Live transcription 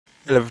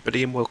Hello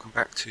everybody and welcome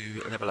back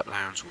to Level Up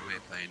Lounge where we're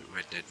playing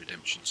Red Dead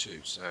Redemption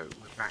 2. So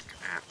we're back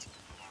at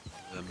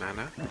the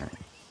manor.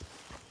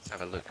 Let's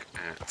have a look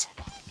at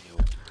the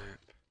old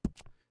map,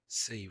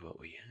 see what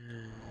we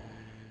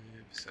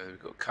have. So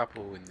we've got a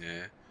couple in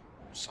there,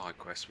 side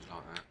quests, we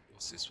like that.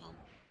 What's this one?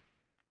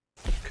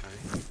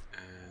 Okay,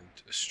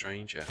 and a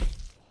stranger.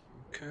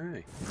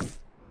 Okay.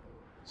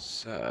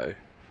 So,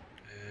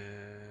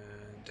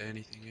 and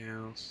anything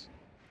else?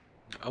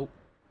 Oh,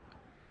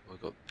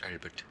 we've got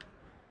Albert.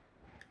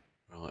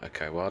 Right,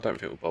 okay, well I don't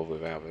think we'll bother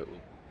with Albert.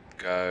 We'll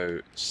go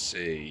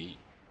see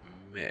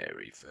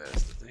Mary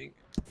first, I think.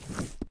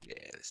 Yeah,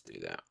 let's do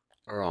that.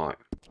 Alright,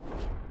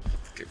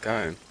 let's get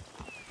going.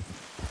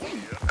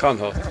 Come on,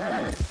 horse.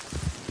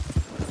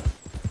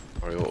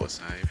 Probably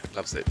autosave.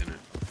 Loves it, doesn't it?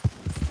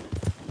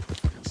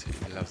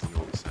 Absolutely loves an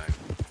autosave.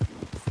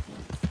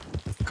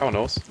 Come on,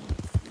 horse.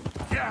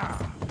 Yeah.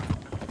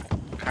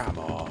 Come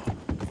on.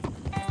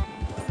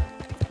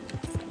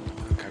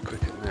 Go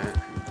quicker than that.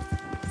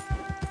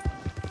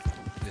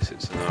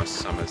 It's a nice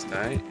summer's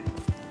day.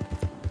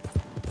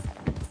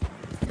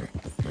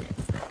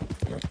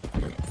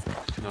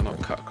 Can I not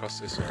cut across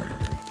this one?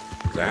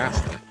 There's a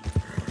house there.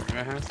 Is there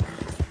a house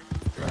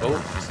there? Oh,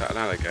 is that an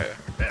alligator?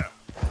 Yeah.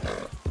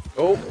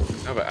 Oh,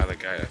 another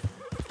alligator.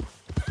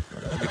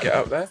 Can we get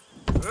up there?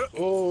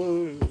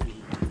 Oh.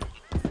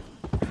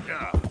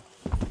 Yeah.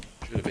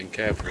 Should have been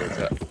careful with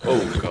that.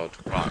 Oh god.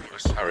 Right,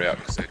 let's hurry up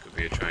because there could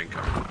be a train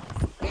coming.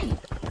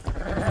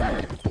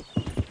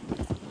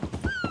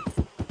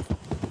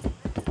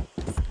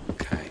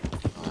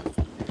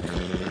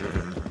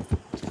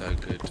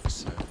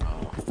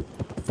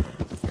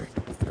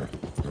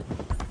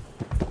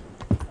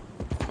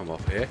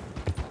 Here.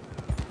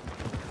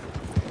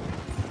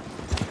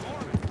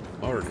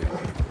 Already.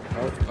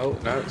 Oh,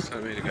 no, it's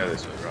telling me to go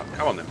this way. Right,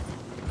 come on then.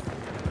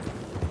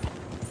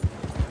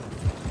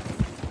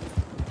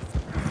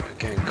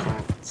 Again,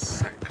 can't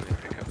exactly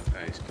pick up the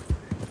pace.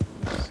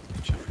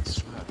 Jumping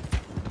slow.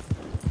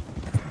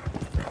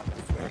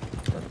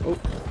 Oh,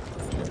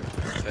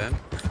 then.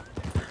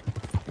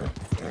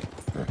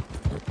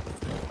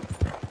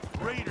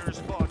 Raiders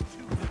fought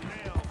tooth and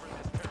nail for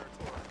this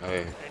territory. Oh,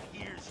 yeah.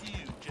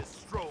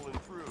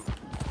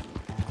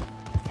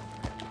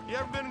 You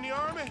ever been in the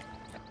army?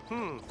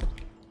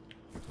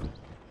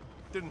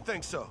 Didn't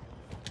think so.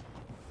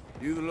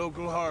 You the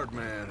local hard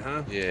man,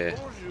 huh? Yeah.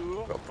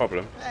 Bonjour. Got a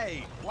problem.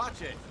 Hey,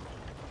 watch it.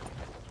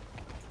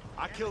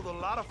 I killed a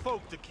lot of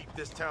folk to keep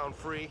this town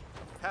free.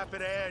 Happy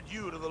to add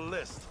you to the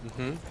list.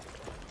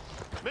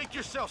 Make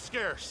yourself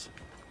scarce.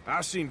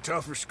 I've seen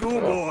tougher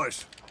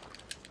schoolboys.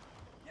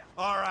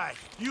 All right,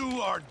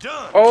 you are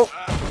done. Oh!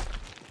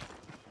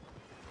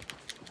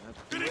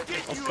 Gonna get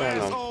What's you, going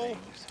on? asshole.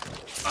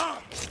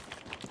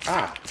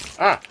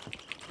 Ah!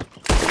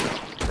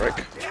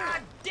 Brick.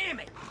 God damn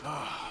it!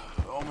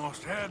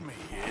 Almost had me,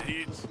 you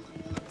idiots.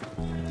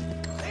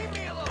 Leave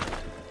me alone!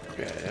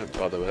 Yeah, don't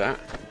bother with that.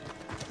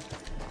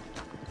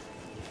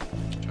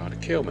 Trying to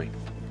kill me.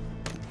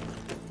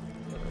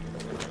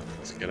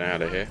 Let's get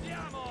out of here.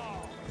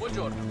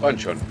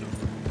 Buongiorno.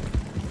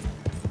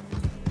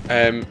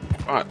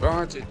 Right, well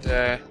I did,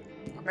 I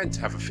meant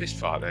to have a fist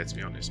fight there to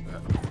be honest,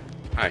 but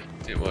hey,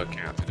 didn't work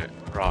out, did it?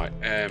 Right,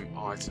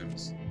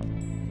 items.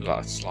 Like,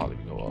 I slightly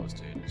forgot what I was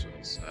doing as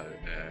well, so,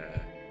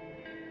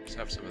 let's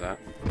have some of that.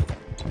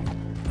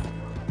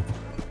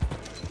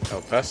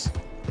 Help us.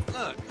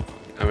 Look.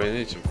 I mean, I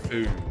need some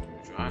food,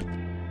 right?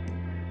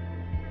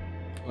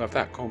 We'll have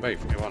that corned beef,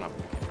 get one up.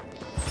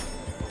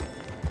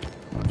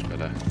 Much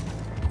better.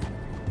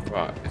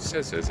 Right, it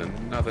says there's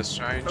another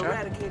stranger.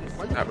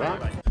 Isn't that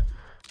right?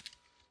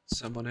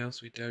 Someone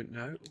else we don't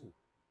know. Ooh,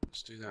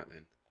 let's do that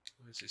then.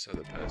 Where's this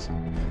other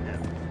person?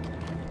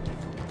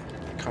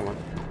 Come on.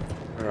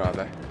 Where are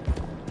they?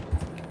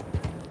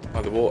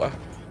 By the water?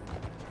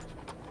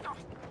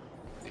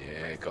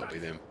 Yeah, gotta be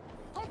them.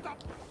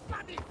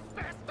 Bloody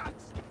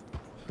bastards!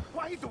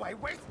 Why do I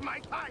waste my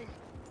time?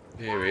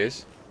 Here he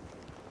is.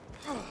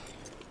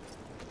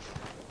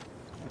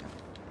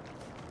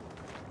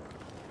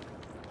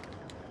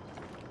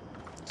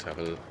 Let's have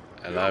a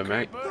hello,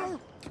 mate.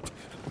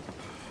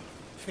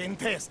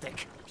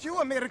 Fantastic. You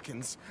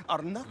Americans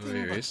are nothing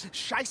There he but is.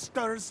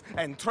 shysters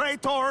and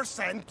traitors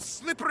and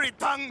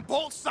slippery-tongued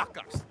bull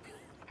suckers.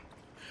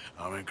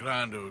 I'm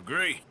inclined to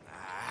agree.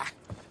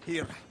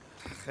 Here,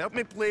 help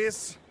me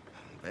please.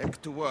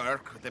 Back to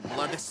work with a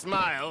bloody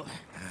smile.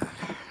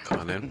 Come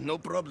on then. No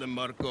problem,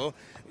 Marco.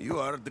 You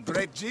are the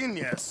great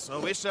genius, so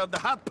we shall the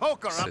hot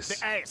poker up Sis.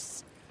 the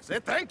ass. Say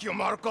thank you,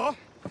 Marco.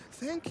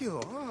 Thank you.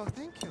 Oh,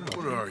 thank you.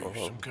 What are you,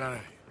 some kind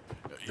of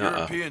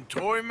European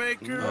toy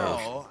maker?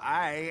 No,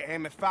 I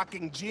am a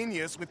fucking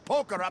genius with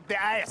poker up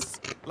the ass,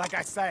 like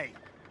I say.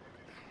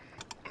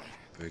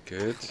 Very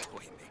good.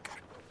 Toy maker.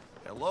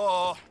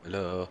 Hello.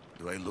 Hello.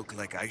 Do I look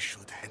like I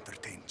should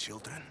entertain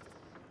children?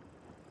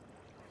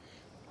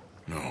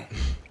 No.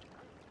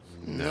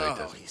 No, he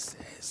doesn't. he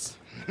says.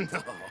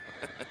 No.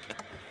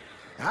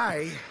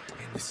 I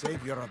am the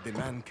savior of the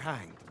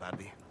mankind,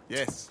 buddy.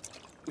 Yes,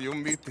 you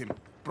meet him.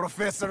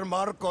 Professor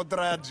Marco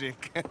Dragic.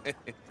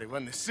 They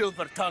won the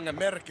silver-tongued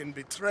American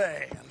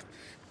betray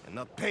and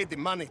not paid the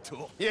money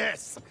to.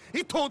 Yes,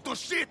 he total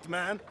shit,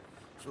 man.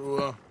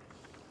 So,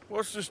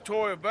 what's this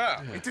toy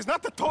about? It is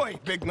not a toy,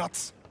 Big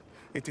Nuts.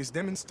 It is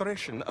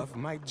demonstration of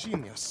my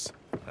genius,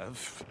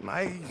 of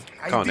my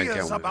Can't they get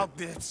ideas on with about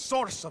the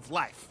source of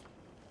life.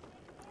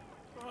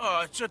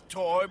 Oh, it's a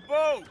toy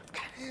boat.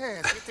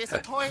 Yes, it is a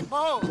toy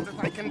boat that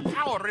I can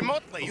power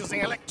remotely using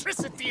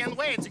electricity in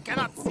ways you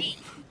cannot see.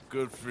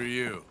 Good for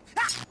you.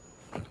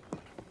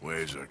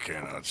 Ways I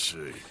cannot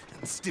see.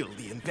 And still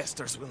the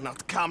investors will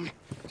not come.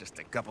 Just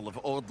a couple of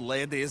old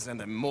ladies and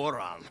a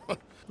moron.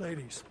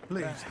 Ladies,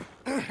 please.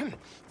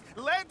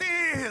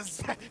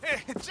 Ladies!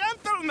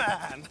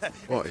 Gentlemen!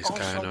 What is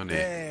going on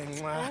here?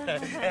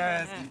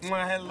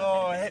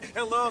 Hello.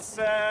 Hello,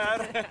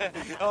 sir.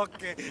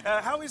 Okay.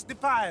 How is the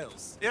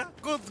piles? Yeah?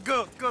 Good.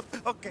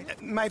 Okay.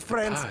 My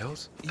friends,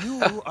 Piles?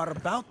 you are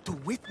about to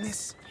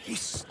witness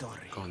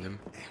history. Go on then.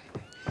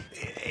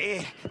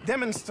 A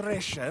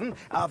demonstration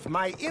of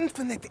my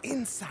infinite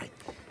insight.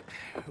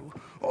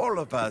 All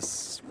of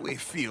us, we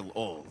feel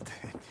old.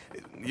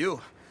 You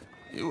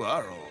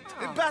are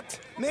old. But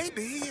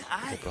maybe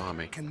I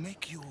blimey. can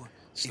make you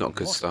It's not a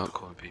good immortal. start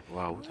calling people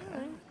old.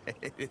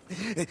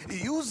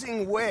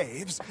 Using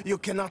waves you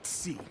cannot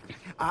see.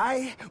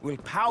 I will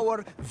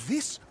power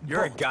this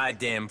You're a boat.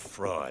 goddamn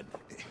fraud.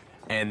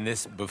 And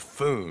this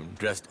buffoon,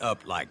 dressed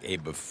up like a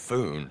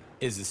buffoon,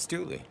 is a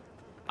stoolie.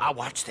 I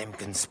watched them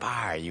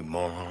conspire, you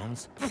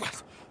morons.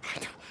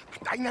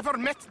 I never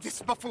met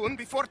this buffoon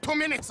before 2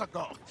 minutes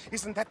ago.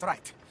 Isn't that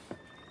right?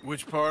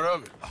 Which part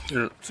of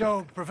it?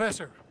 So,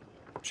 Professor,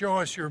 show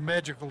us your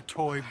magical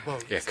toy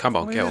boat. Yeah, come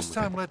on, Only get on this with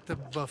time it. let the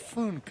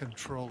buffoon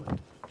control it.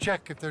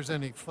 Check if there's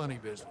any funny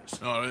business.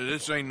 No,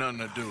 this ain't nothing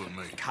to do with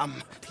me. Come,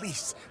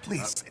 please.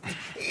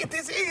 It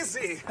is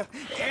easy.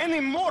 Any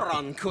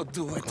moron could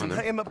do it, and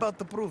I am about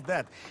to prove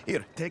that.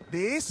 Here, take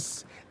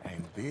this,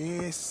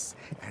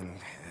 and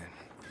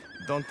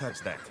don't touch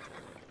that.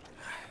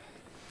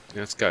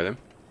 Let's go then.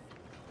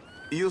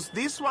 Use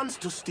these ones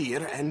to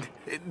steer, and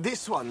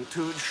this one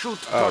to shoot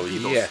Oh,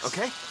 torpedoes, yes.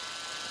 okay?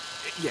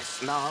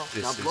 Yes, now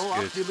This is blow up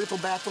good. the little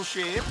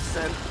battleships,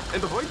 and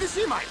avoid the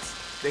sea mines.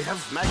 They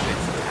have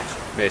magnets attached.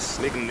 Miss.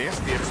 Make a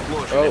nasty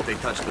explosion Oh. if they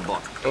touch the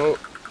boat. Oh,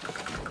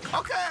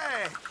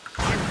 Okay!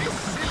 If this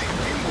silly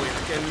dimwit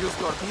can use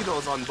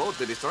torpedoes on boat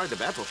to destroy the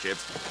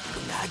battleships,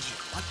 imagine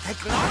what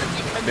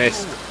technology can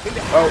Missed. do in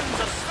the Oh.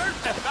 hands of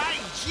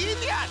certified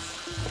genius!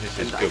 this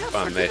is And I good have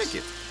fun, this.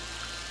 certificate.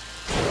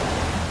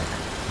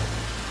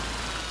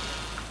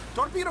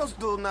 Torpedoes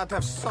do not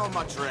have so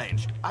much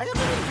range. I am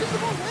an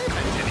invisible wave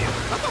engineer,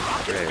 not a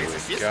rocket There we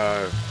physicist.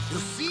 go. You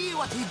see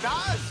what he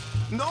does?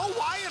 No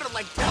wire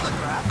like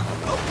telegraph,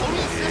 no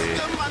pulley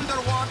system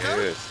underwater,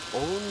 Good.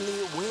 only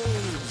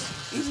waves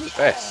in the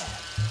Best.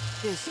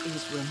 air. This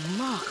is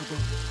remarkable.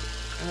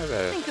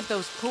 Hello. Think of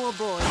those poor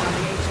boys on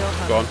the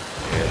HL Go on.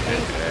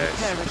 Eight Yes.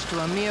 perished to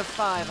a mere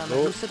 5 on the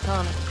Oh.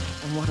 Lusitania.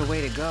 And what a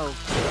way to go.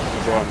 Go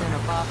on. Trapped in a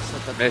box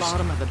at the Missed.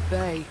 bottom of the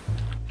bay.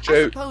 I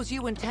Shoot. suppose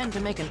you intend to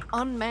make an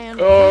unmanned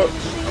Oh. killing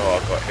machine?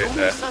 Oh, I got hit Don't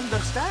there.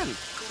 misunderstand.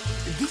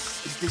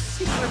 This is the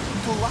secret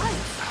to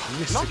life. I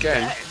missed Not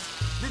again.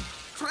 death.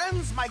 The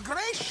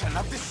transmigration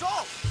of the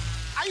soul.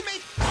 I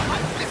make my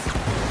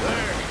physical.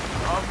 There,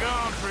 I'm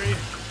gone, Free.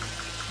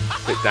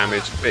 Bit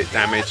damaged, bit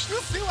damaged. You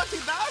see what he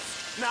does?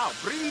 Now,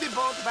 bring the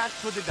boat back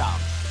to the dock.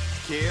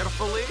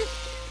 Carefully.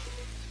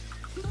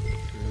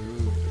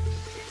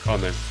 Come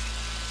on then.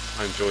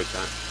 I enjoyed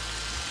that.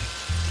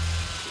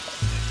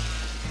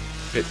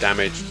 Bit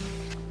damaged.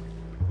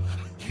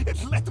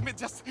 Let me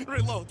just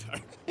reload her.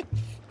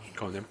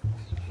 Come on then.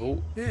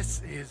 Oh,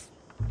 This is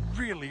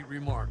really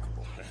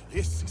remarkable.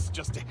 This is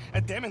just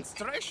a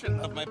demonstration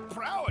of my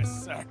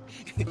prowess, sir.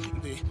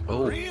 The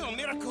Oh. real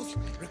miracles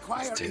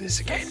require Let's do this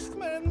again.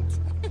 investment.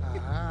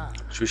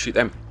 should we shoot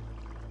them?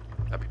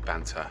 That'd be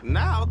banter.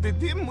 Now the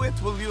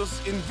dimwit will use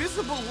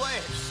invisible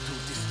waves to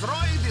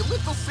destroy the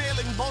little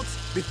sailing boats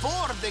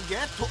before they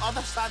get to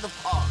other side of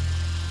pond.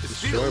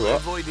 Destroy Still what?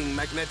 avoiding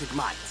magnetic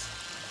mines.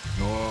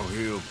 Oh,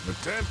 he'll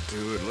attempt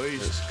to, at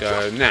least. Let's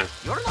go now.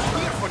 You're not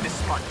here for this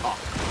smart talk.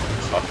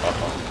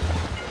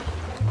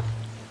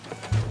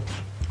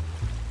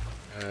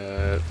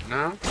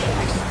 Now? The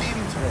steam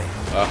train,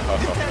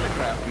 the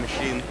telegraph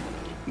machine,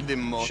 the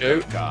motor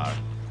Shoot. car.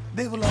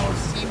 They will all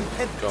seem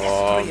Go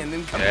on. pedestrian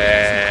in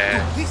comparison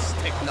Yeah. to this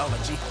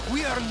technology.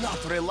 We are not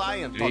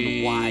reliant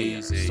on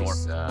wires Easy, or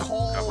sir.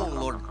 coal Come on,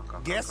 or come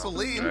on.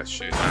 gasoline. Let's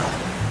shoot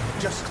that.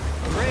 Just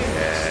rays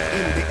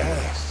in the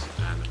air.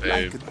 And boom.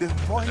 Like the And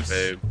voice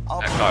boom.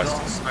 of That guy's dawn.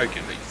 still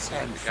smoking, but you can see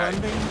him in And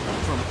the game. funding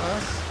from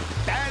us?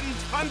 And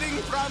funding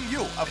from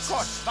you, of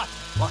course. But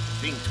what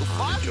thing to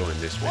fund? enjoying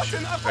this What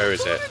mission. an Where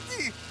is it?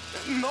 opportunity!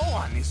 No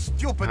one is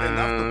stupid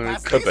enough to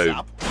pass this kaboom.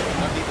 up.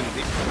 Not even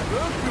this.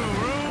 Look who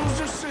rules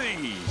the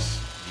seas.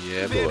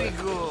 Yeah, Very boy.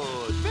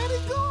 good. Very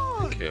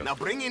good. Cool. Now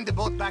bring in the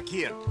boat back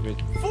here.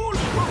 Good.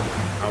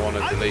 Foolproof. I want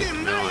to delete the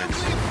Undeniably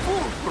lines.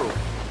 foolproof.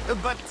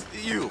 But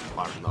you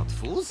are not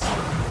fools.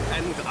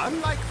 And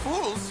unlike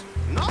fools,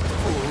 not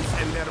fools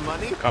and their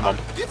money Come on.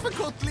 are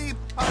difficultly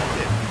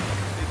parted.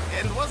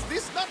 And was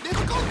this not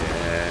difficult?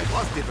 Yeah. It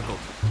was difficult,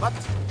 but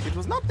it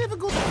was not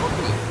difficult for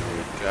me.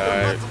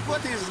 Go. But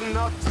what is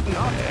not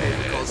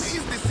difficult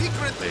is the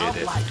secret There it of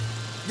is.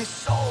 life. The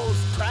soul's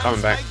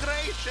Coming back.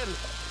 transmigration.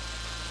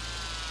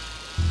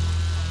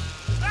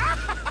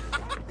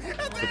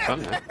 Good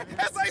fun, man.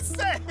 As I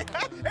say,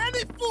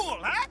 any fool,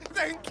 huh?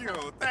 Thank you,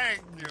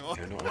 thank you.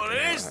 You're not What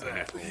acting is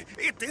like that?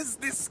 It is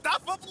the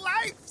stuff of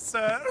life,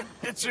 sir.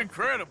 It's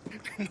incredible.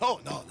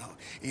 No.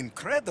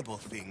 Incredible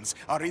things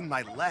are in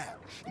my lab,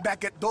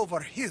 back at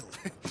Dover Hill.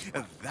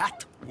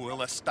 That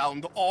will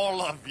astound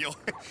all of you.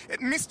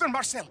 Mr.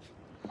 Marcel,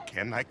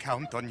 can I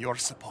count on your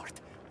support?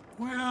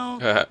 Well,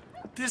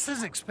 this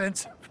is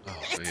expensive. Oh,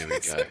 It here we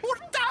is go.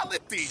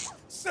 immortality,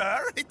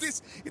 sir. It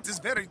is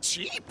very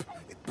cheap.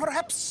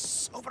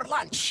 Perhaps over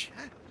lunch.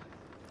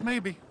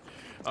 Maybe.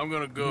 I'm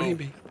gonna go.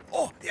 Maybe.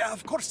 Oh, yeah,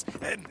 of course.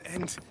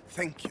 And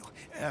thank you.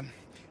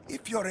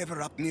 If you're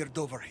ever up near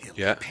Dover Hill,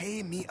 Yeah.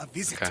 pay me a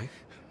visit. Okay.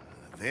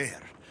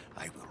 There,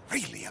 I will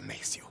really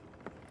amaze you.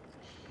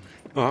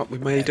 All right, we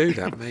may do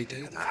that.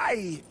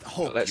 I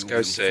hope But let's you go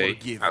will see.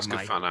 forgive That was good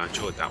my fun. I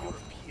enjoyed that one.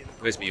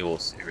 Where's my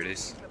horse? Here it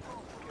is.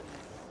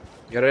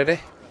 You ready?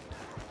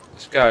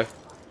 Let's go.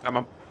 Come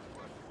on.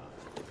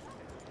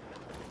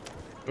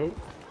 Oh.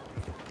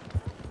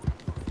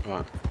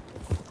 Right.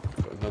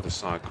 Got another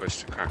side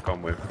quest to crack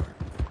on with.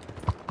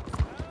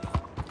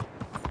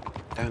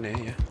 Down here,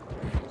 yeah.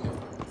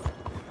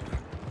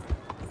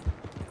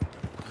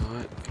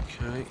 Alright,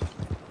 okay.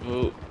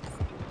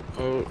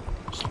 Oh,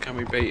 so can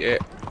we beat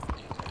it?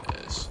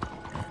 Yes.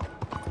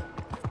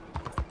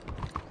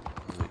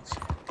 Right.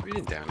 We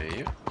didn't down here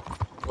yet.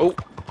 Oh!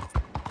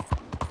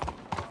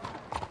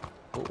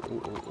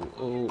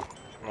 Oh.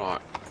 Right.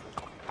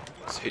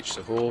 Let's hitch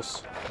the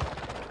horse.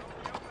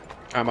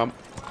 Come on.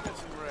 Get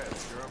some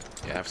rest, girl.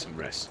 Yeah, have some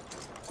rest.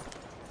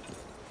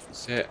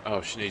 That's it.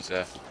 Oh, she needs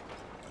a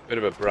bit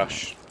of a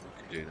brush.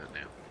 We can do that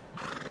now.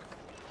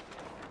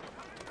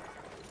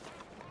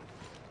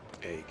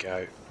 There you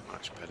go.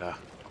 Much better.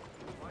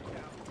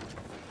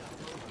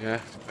 Yeah,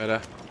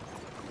 better.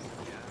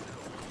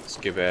 Let's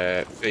give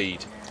her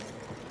feed.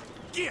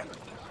 Get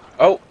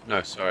Oh,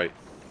 no, sorry.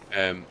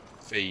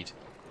 Feed.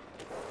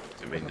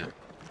 Didn't mean that.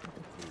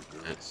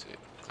 That's it.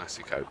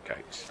 Classic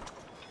oatcakes.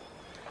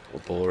 Or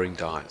boring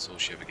diets, all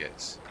she ever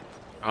gets.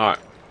 Alright.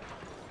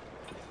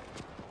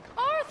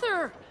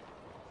 Arthur!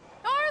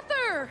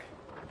 Arthur!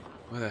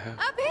 Where the hell?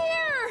 Up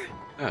here!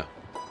 Oh.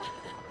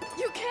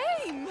 You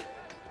came!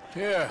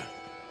 Yeah.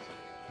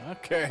 I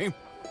came.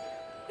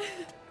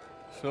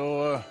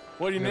 So,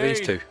 what do you Who are need?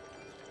 these two?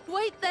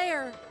 Wait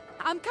there!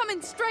 I'm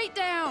coming straight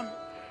down!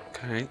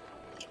 Okay.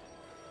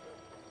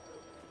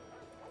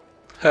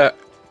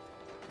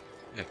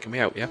 Yeah, can we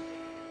help you?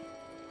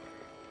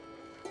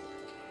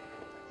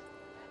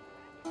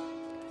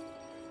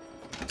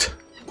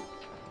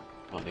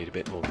 Might need a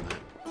bit more than that.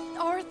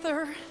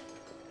 Arthur,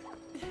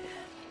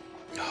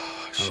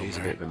 Oh, she's a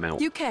bit of a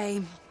melt. you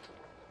came.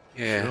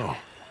 Yeah. Sure.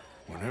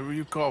 Whenever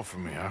you call for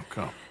me, I'll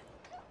come.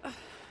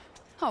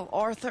 Oh,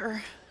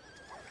 Arthur.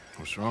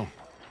 What's wrong?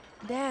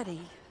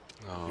 Daddy.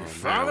 Oh, Your there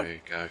father? you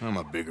go. I'm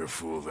a bigger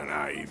fool than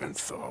I even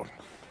thought.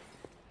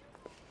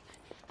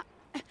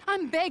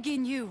 I'm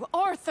begging you,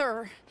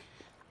 Arthur.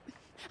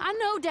 I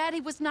know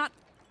Daddy was not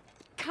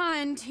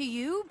kind to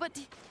you, but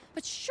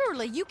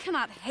surely you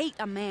cannot hate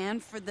a man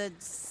for the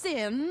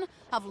sin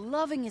of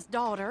loving his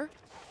daughter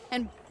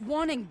and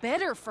wanting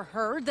better for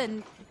her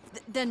than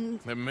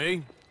And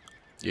me?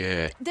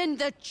 Yeah.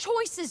 the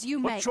choices you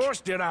What make. choice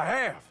did I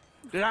have?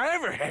 Did I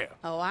ever have?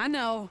 Oh, I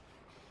know.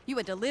 You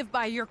had to live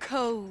by your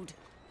code.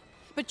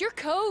 But your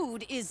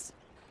code is...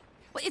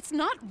 well, it's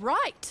not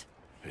right.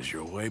 Has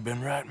your way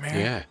been right,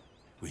 Mary? Yeah.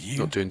 With you?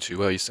 Not doing too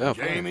well yourself.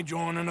 are you? Jamie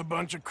joining a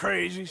bunch of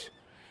crazies?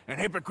 And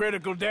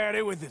hypocritical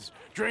daddy with his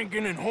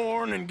drinking and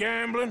whoring and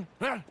gambling?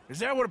 Huh? Is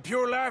that what a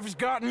pure life has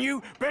gotten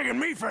you? Begging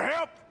me for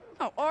help?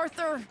 Oh,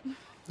 Arthur,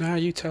 No,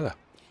 you tell her.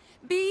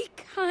 be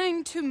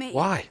kind to me.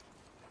 Why?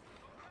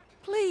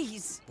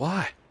 Please.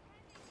 Why?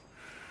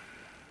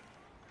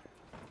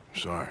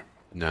 Sorry.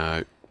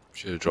 No.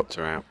 Should have dropped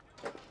her out.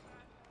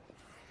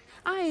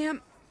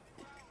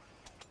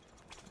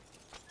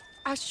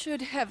 I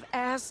should have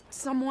asked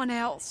someone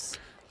else.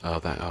 Oh,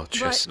 that old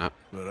chestnut.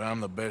 But I'm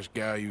the best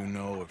guy you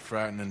know at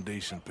frightening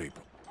decent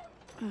people.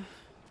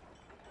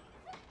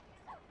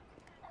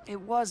 It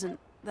wasn't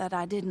that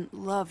I didn't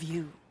love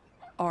you,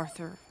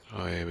 Arthur.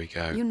 Oh, here we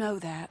go. You know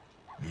that.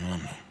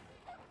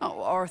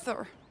 Oh,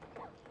 Arthur.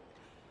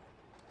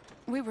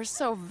 We were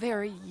so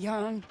very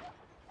young.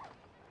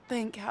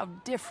 Think how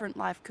different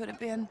life could have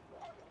been.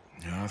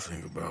 Yeah, I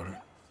think about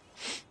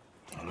it.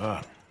 A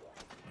lot.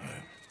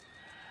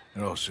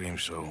 It all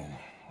seems so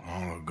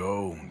long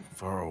ago and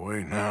far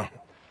away now.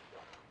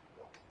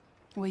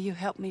 Will you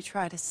help me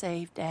try to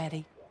save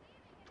Daddy?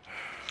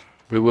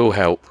 We will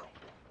help.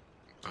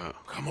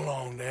 Come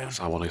along, Dan.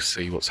 So I want to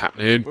see what's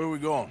happening. Where are we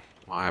going?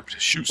 I have to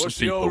shoot What's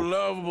some the old people.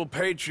 lovable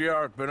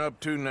patriarch been up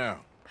to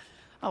now?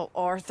 Oh,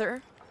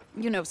 Arthur,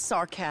 you know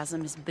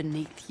sarcasm is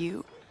beneath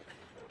you.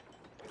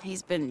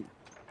 He's been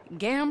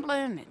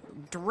gambling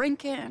and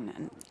drinking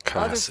and other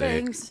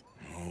Classic. things.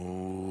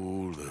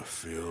 Oh, the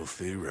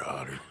filthy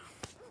rotter.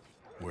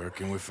 Where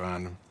can we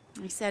find him?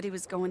 He said he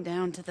was going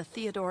down to the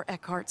Theodore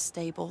Eckhart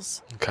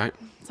stables. Okay.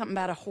 Something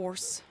about a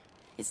horse.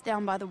 It's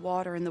down by the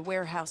water in the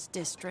warehouse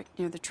district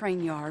near the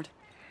train yard.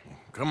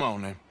 Come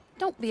on, then.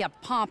 Don't be a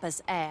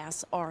pompous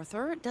ass,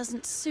 Arthur. It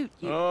doesn't suit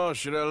you. Oh,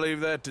 should I leave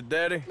that to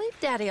Daddy? Leave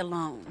Daddy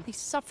alone. He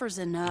suffers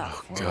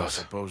enough. Well, I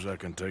suppose I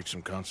can take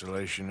some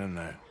consolation in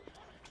that.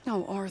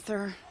 No,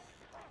 Arthur.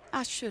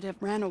 I should have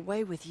ran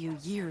away with you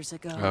years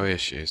ago. Oh, yes,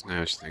 she is.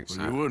 Now she thinks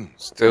Well, that. you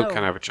wouldn't. Still No,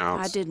 can have a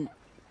chance. I didn't.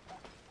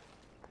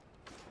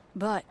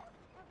 But,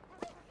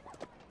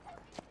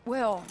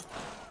 well,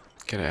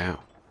 Get it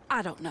out.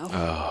 I don't know.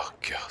 Oh,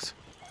 God.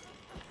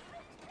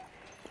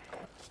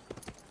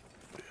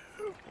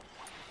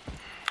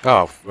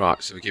 Oh,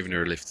 right, so we're giving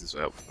her a lift as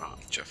well. Right,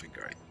 chuffing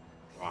great.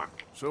 Right.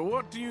 So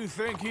what do you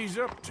think he's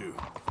up to?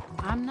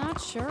 I'm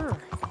not sure.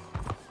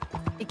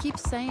 He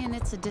keeps saying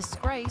it's a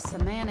disgrace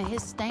a man of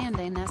his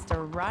standing has to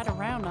ride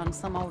around on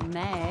some old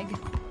nag.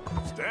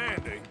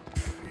 Standing?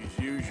 He's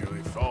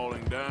usually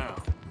falling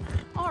down.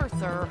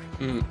 Arthur.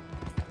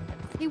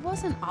 He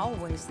wasn't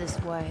always this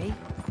way,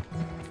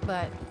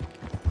 but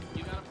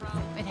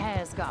it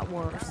has got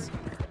worse.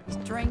 He's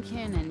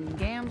drinking and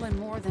gambling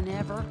more than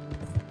ever,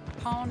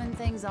 pawning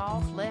things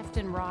off left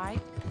and right,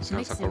 Sounds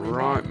like a mixing with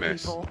right bad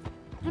mess. people.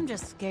 I'm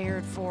just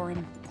scared for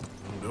him.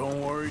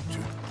 Don't worry, too.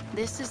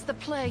 This is the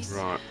place.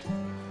 Right.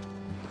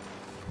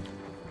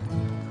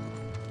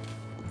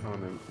 Come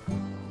on then.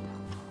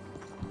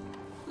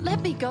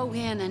 Let me go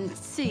in and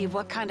see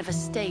what kind of a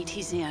state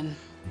he's in.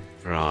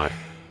 Right.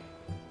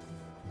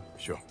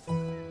 Sure.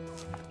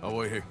 I'll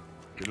wait here.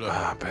 Good luck.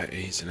 I bet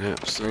he's an If you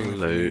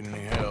absolute. need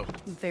any help.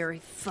 Very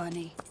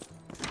funny.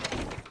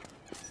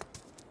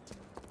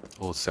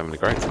 All 7 a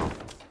great time.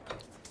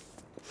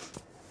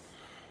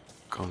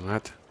 Come on,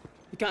 lad.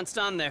 You can't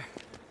stand there.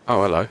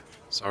 Oh, hello.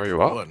 Sorry,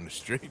 what? What, in the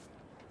street?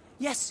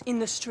 Yes, in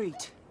the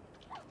street.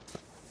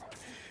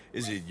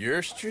 Is it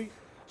your street?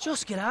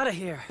 Just get out of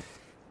here.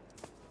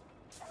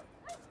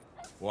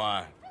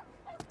 Why?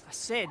 I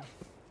said,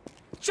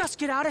 just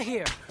get out of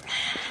here.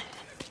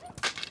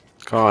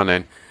 Come on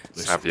in. Let's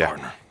Listen, have ya.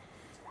 partner.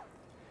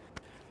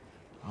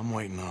 I'm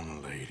waiting on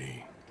a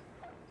lady.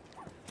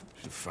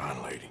 She's a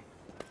fine lady.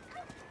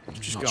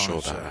 Just Not go sure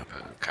inside. about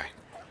that, but okay.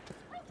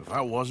 If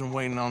I wasn't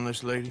waiting on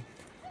this lady,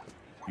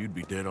 you'd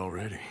be dead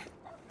already.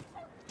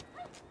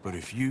 But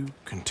if you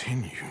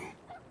continue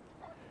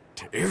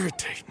to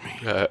irritate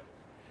me,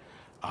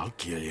 I'll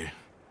kill you.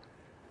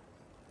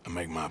 I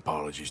make my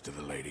apologies to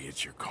the lady.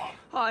 It's your call.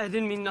 Oh, I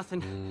didn't mean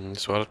nothing.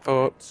 That's what I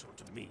thought.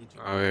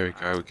 Oh, here we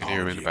go. We can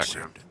hear him in the Apology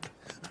background. accepted.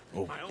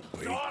 Oh,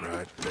 wait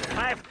right there.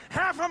 I have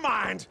half a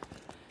mind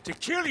to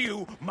kill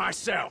you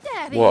myself.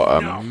 Daddy. What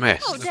a No.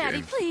 mess. Oh, Look at Daddy,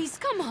 him. please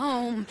come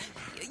home.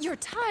 You're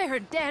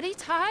tired, Daddy.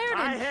 Tired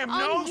I and have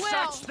no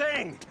unwell. such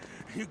thing.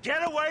 You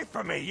get away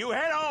from me. You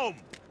head home.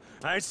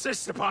 I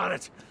insist upon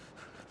it.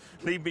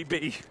 Leave me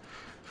be.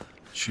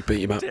 She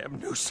beat him up. Damn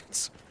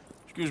nuisance.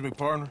 Excuse me,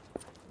 partner.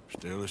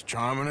 Still as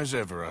charming as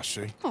ever, I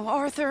see. Oh,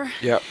 Arthur.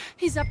 Yep.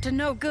 He's up to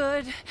no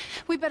good.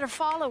 We better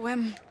follow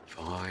him.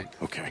 Fine.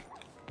 Okay.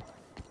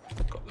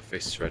 Got the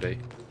fists ready.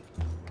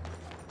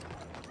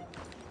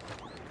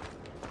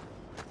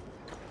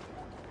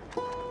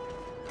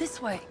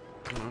 This way.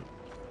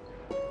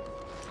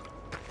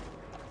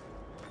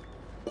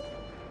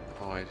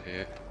 Hide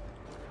here.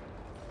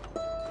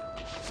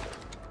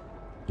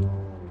 Oh,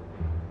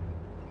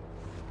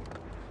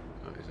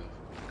 he's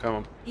off. Come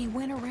on. He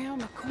went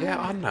around the corner. Yeah,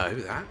 I know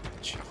that.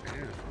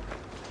 Chuffing out.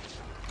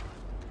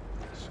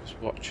 Let's just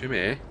watch him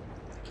here.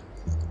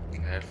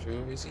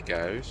 Careful as he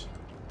goes.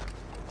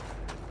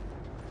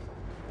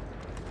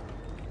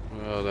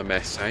 Well, the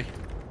mess, eh?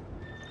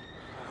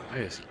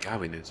 Where's he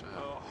going as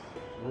well?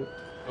 Oh.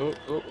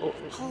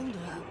 Hold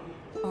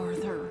up,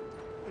 Arthur.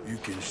 You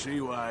can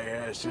see why he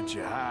has such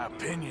a high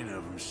opinion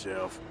of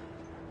himself.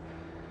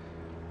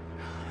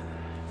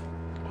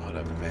 What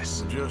a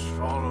mess. Just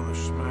follow the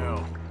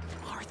smell.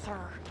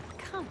 Arthur,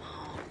 come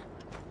on.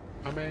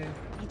 I mean,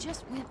 He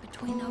just went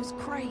between those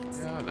crates.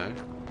 yeah, I know.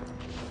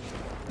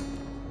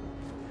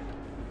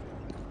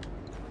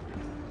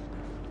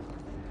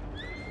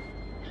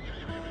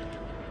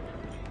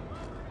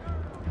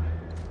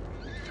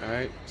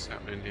 Okay, what's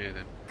happening here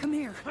then? Come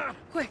here,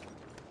 quick.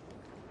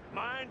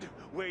 Mind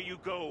where you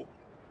go.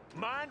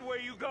 Mind where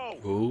you go.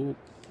 Ooh,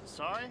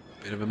 Sorry?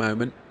 bit of a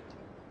moment.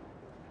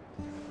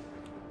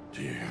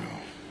 Do you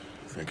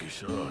think he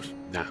saw us?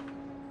 Nah.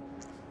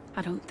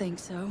 I don't think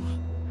so.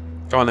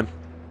 Go on then.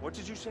 What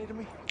did you say to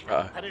me?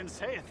 I didn't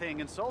say a thing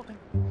insulting.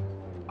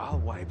 I'll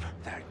wipe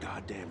that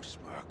goddamn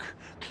smirk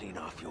clean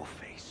off your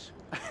face.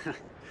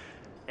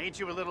 Ain't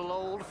you a little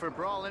old for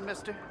brawling,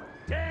 mister?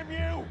 Damn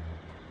you!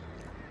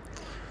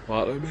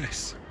 What a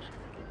mess.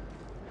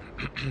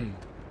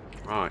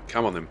 Right,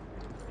 come on then.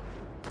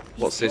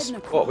 What's this?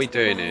 heading What are we across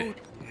the doing here? road.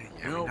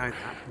 Yeah, we know that.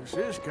 This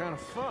is kind of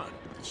fun.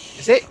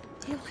 Is it?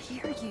 He'll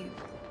hear you.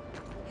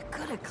 You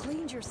could have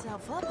cleaned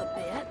yourself up a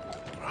bit.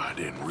 I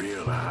didn't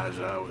realize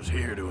I was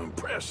here to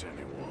impress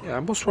anyone. Yeah,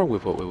 and what's wrong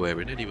with what we're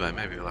wearing anyway?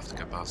 Maybe we'll have to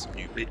go buy some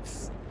new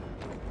bits.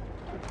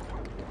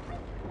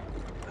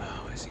 Oh,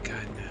 where's he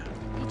going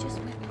now? He just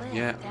went left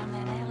Yeah. down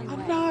that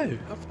alleyway. I know.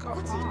 I've got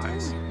What's he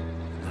eyes. doing?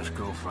 Let's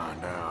go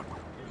find out.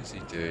 What's he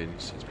doing?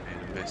 He's just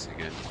being a mess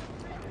again.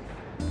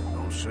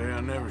 Don't say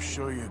I never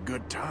show you a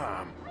good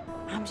time.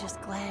 I'm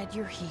just glad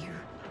you're here.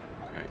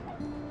 Okay.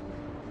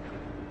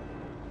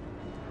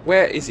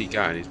 Where is he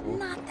going? He's walking.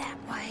 Not that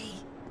way.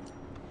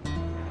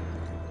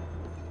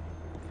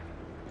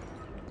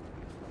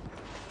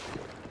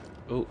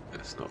 Oh,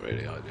 that's not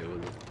really ideal,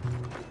 is it?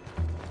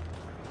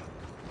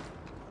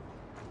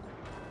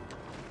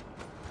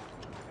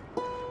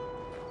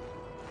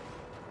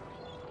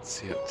 What's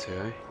he up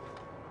to, eh?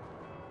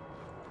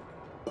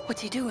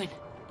 What's he doing?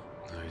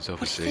 No, he's What do you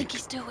obviously think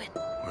he's doing?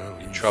 Well,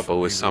 in he's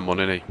trouble with either someone,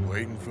 isn't he?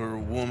 Waiting for a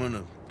woman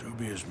of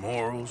dubious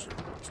morals.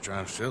 He's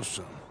trying to sell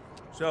something.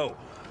 So,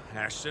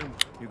 Ashton,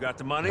 you got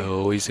the money?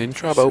 Oh, he's in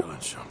trouble. Selling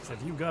something.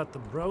 Have you got the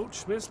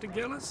brooch, Mr.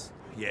 Gillis?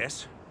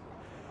 Yes.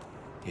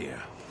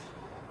 Here.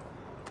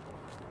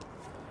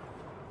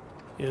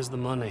 Here's the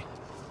money.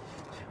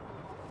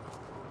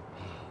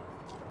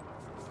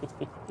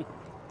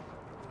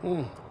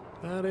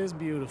 That is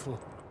beautiful.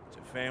 It's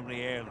a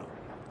family heirloom.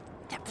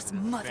 That was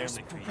Mother's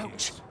Family for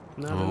brooch. years.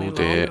 Not Oh, any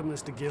dear. longer,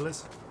 Mr.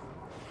 Gillis.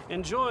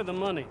 Enjoy the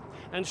money.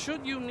 And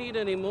should you need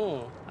any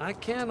more, I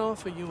can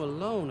offer you a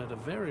loan at a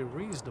very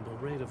reasonable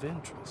rate of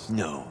interest.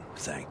 No,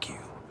 thank you.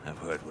 I've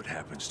heard what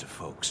happens to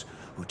folks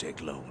who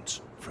take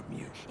loans from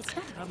you. It's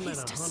not I've a met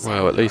piece a to hundred- sell.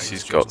 Well, at least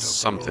he's got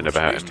something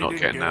about him not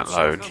getting that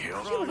loan. You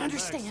don't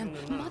understand.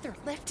 Mother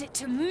left it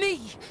to me.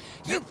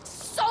 You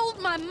sold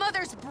my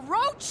mother's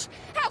brooch?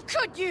 How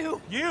could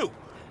you? You!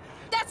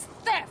 That's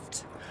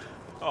theft.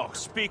 Oh,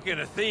 speaking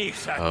of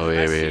thieves, Oh, I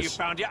here see he you is.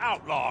 found your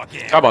outlaw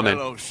again. Come on then.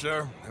 Hello,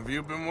 sir. Have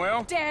you been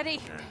well? Daddy,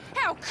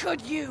 how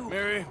could you?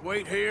 Mary,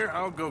 wait here.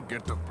 I'll go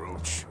get the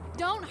brooch.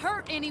 Don't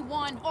hurt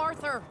anyone,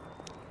 Arthur.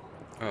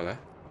 Oh, there.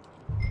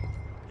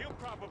 He'll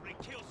probably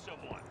kill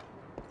someone.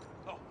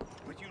 Oh,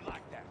 but you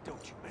like that,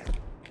 don't you,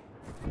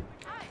 man?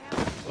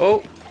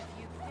 Oh!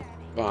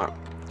 Right.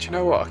 Do you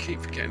know what? I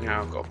keep forgetting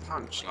how I've got a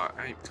punch. Like,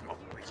 hey, come on,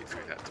 break it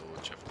through that door,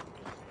 Jeff.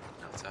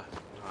 Nutter.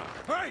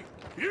 Right.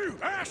 Hey, you,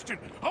 Ashton!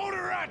 Hold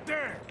her right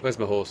there! Where's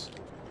my horse?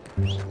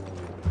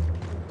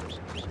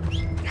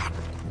 God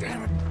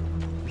damn it!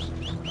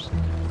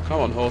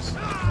 Come on, horse.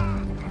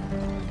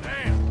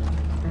 Damn!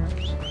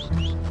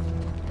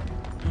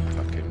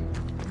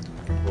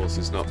 Fucking horse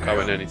is not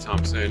going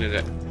anytime soon, is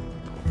it?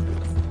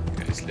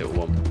 Get this little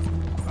one.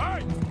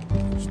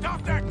 Hey!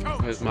 Stop that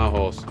coach! Where's my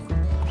horse?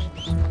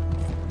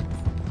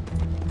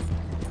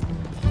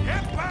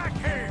 Get back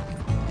here!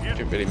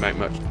 Didn't really make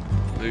much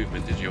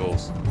movement, did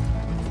yours?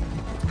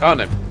 Go on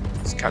then.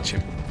 Let's catch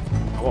him.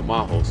 I want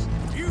my horse.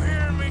 You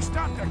hearing me?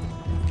 Stop that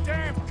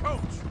damn coach!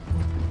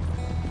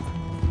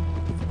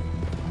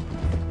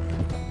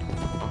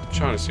 I'm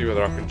trying to see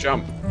whether I can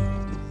jump.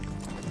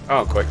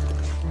 Oh, quick.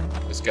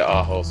 Let's get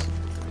our horse.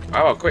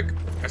 Oh, quick.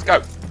 Let's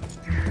go.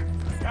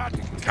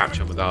 God, Catch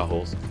him with our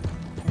horse.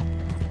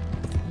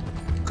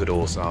 Good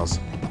horse, ours.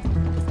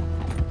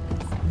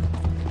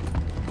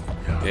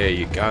 There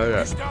you go.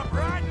 you stop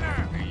right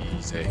now!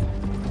 Easy.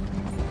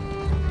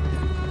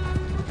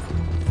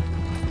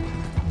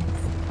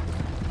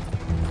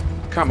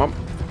 Come on.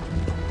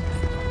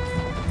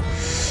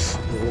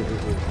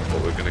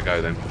 Well, we're gonna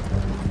go then.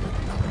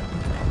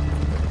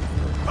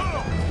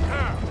 Oh,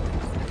 now!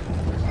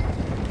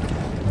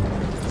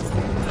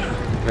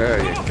 There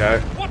you go.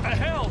 What the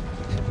hell?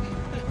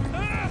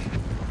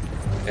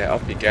 Yeah,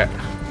 off you get.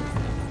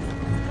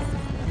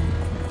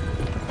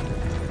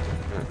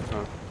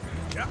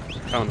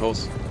 Come on,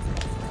 horse.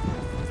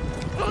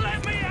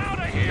 Let me out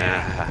of here!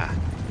 Nah.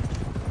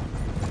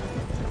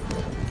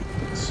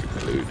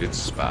 Secluded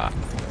spot.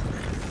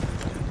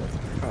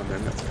 Come on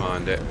then, let's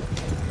find it.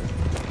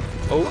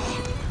 Oh,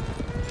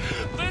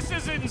 This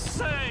is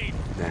insane!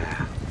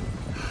 nah.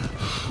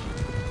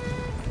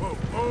 Whoa,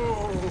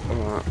 whoa!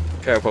 Alright.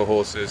 Careful,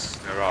 horses.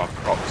 There are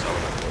crocs all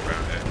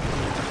around here.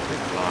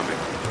 Blimey.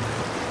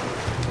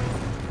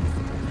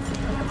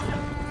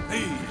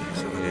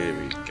 Here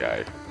we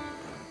go.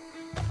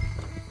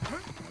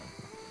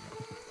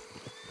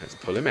 Let's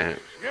pull him out.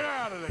 Get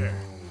out of there!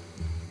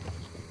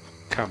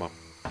 Come on.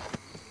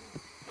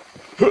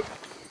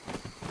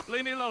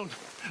 Leave me alone.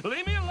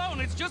 Leave me alone.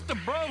 It's just a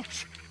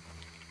brooch.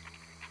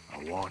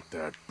 I want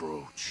that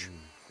brooch.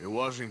 It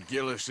wasn't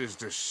Gillis's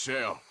to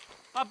sell.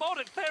 I bought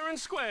it fair and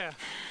square.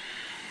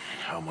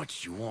 How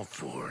much you want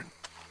for it?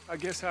 I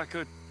guess I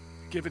could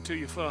give it to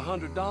you for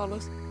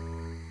 $100.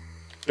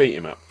 Beat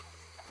him up.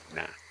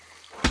 Nah.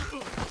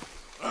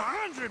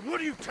 100? What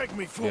do you take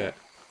me for? Yeah.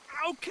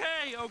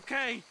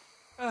 Okay.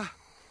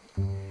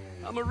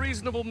 I'm a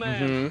reasonable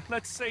man.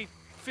 Let's say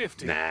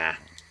 50. Nah.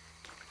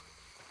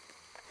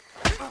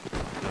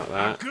 Not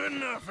that. Good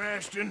enough,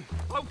 Ashton.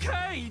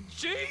 Okay,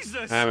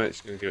 Jesus! How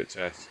much can you give it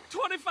to us?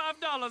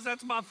 $25,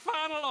 that's my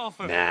final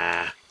offer.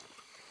 Nah.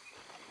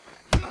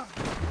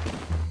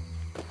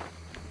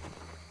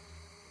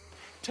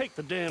 Take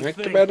the damn Thank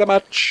thing. you very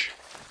much.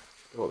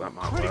 Thought that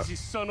might work. Crazy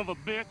son of a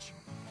bitch.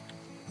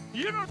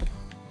 You don't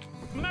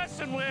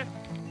messing with.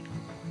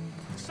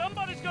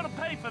 Somebody's gonna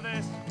pay for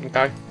this.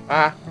 Okay.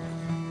 Ah.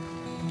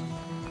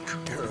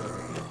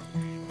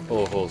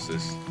 4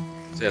 horses.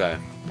 See you later.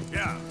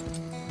 Yeah.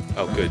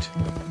 Oh, good.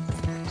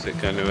 Is it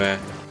going to,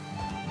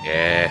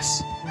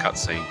 yes.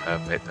 Cutscene,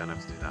 perfect. Don't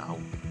have to do that whole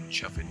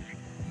shuffling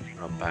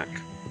run back.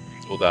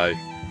 Although,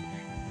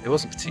 it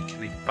wasn't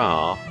particularly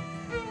far.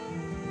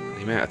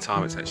 The amount of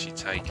time it's actually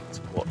taken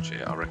to watch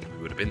it, I reckon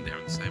we would have been there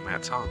in the same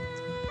amount of time.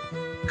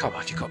 Come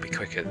on, you've got to be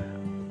quicker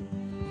than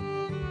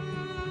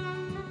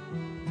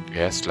that.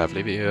 Yes,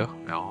 lovely view.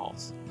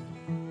 Yes.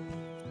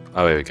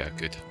 Oh, here we go.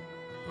 Good.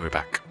 We're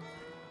back.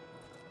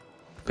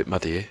 A bit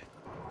muddy here.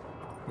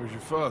 Where's your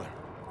father?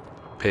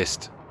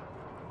 Pissed.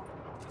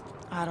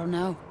 I don't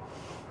know.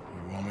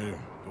 You want me to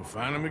go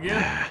find him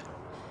again?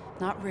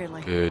 Not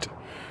really. Good.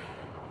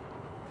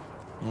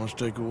 Let's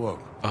take a walk.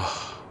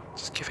 Oh,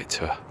 just give it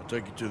to her. I'll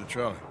take you to the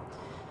trolley.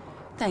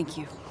 Thank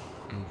you.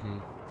 Mm-hmm.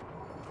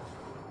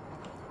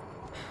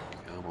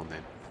 Come on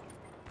then.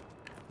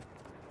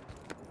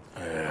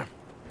 Yeah.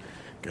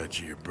 Got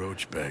you your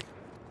brooch back.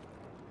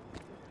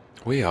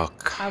 We are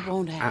I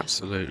won't have.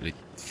 absolutely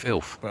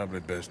filth. Probably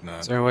best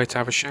not. Is there a way to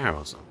have a shower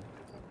or something?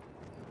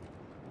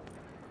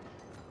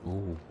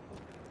 Ooh,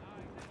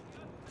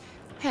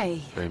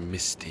 Hey, very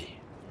misty.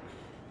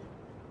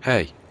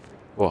 Hey,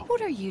 what?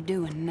 what are you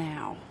doing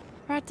now?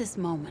 Right this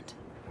moment.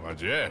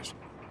 Why'd you ask?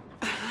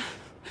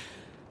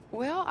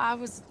 Well, I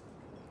was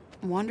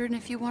wondering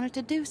if you wanted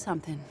to do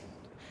something.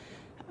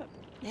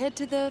 Head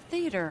to the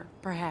theater,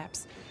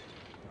 perhaps.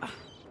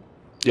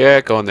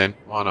 Yeah, go on then.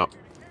 Why not?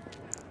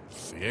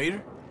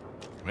 Theater?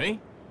 Me?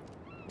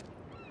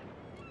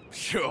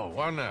 Sure,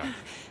 why not?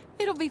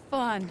 It'll be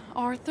fun,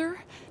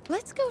 Arthur.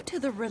 Let's go to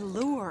the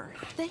Relure.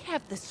 They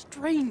have the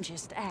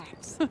strangest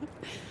acts.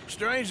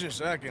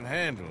 Strangeness I can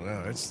handle.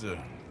 Well, it's the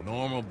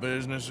normal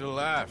business of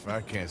life. I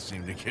can't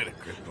seem to get a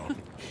grip on.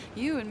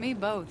 You and me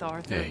both,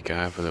 Arthur. There you go.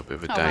 Have a little bit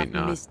of a Oh, date I've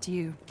night. missed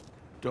you.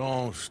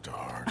 Don't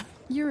start.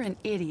 You're an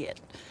idiot.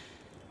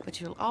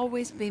 But you'll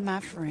always be my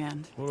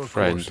friend. Well, of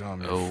Friend. course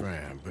I'm your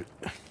friend,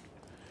 but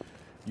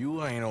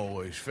you ain't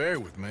always fair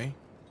with me.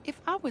 If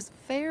I was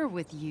fair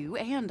with you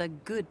and a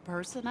good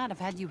person, I'd have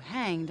had you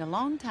hanged a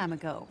long time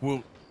ago.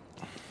 Well,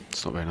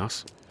 It's not very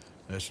nice.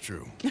 that's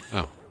true.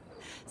 Oh,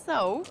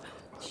 So,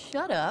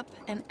 shut up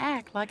and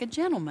act like a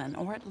gentleman,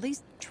 or at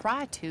least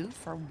try to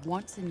for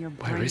once in your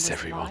where brainless is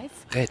everyone?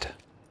 life. Dead.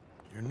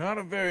 You're not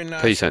a very nice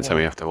Please don't tell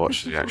me you woman. have to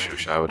watch the actual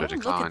show. Would have Oh,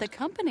 look at the declined.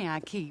 company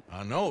I keep.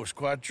 I know, it's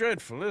quite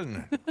dreadful,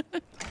 isn't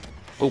it?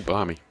 Oh,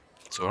 blimey.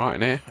 It's all right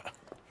in here.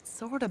 It's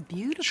sort of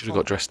beautiful. Should have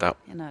got dressed up.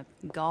 In a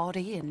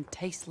gaudy and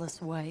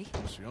tasteless way.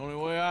 It's the only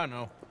way I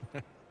know.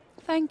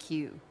 Thank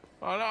you.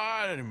 Oh, no,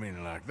 I didn't mean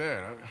it like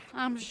that.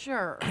 I'm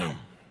sure.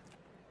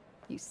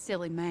 You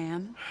silly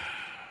man.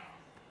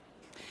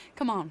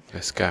 Come on.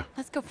 Let's go.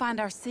 Let's go find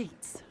our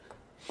seats.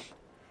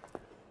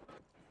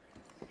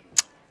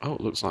 Oh,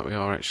 it looks like we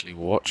are actually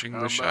watching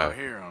How the show. about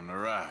here on the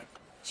right?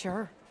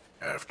 Sure.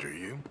 After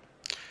you.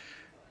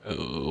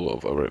 Oh,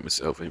 what have I wrote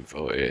myself in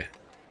for here?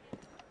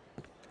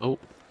 Oh,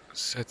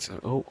 said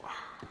so. Oh,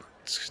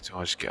 do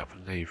I just get up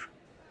and leave?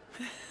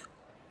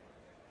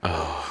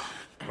 Oh,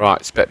 right,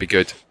 it's better be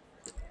good.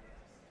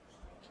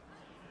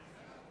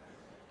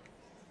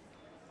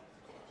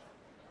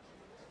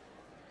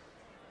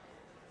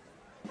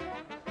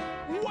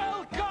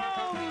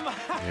 Welcome!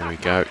 Here we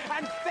go.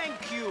 And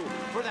thank you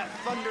for that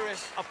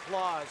thunderous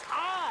applause.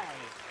 I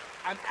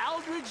am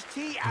Aldridge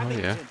T.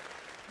 Abington, yeah.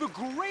 the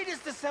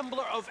greatest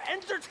assembler of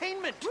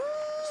entertainment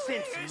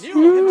since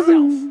Nero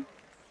himself.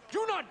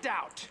 Do not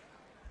doubt.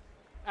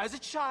 As a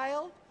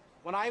child,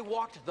 when I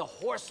walked the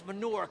horse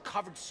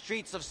manure-covered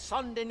streets of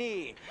Saint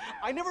Denis,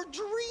 I never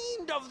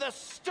dreamed of the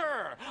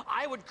stir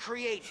I would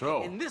create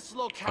So, in this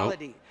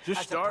locality.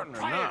 just as the starting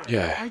or not? proprietor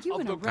Yeah. Are you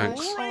of in the a rush,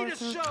 Thanks.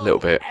 greatest Arthur? show A little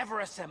bit. ever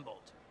assembled.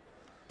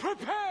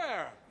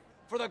 Prepare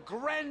for the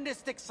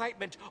grandest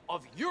excitement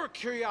of your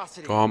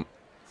curiosity. Go on.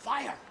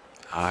 Fire,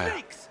 Fire.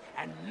 snakes,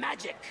 and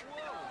magic.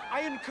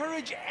 I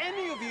encourage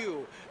any of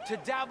you to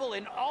dabble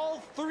in all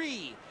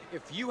three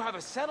if you have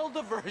a settled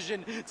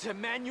aversion to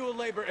manual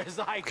labor as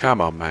I do.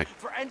 Come on, mate.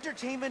 For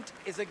entertainment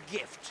is a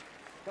gift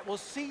that will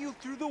see you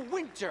through the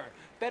winter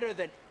better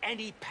than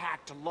any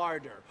packed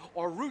larder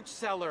or root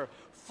cellar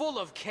full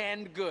of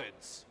canned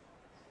goods.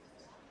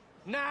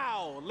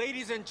 Now,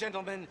 ladies and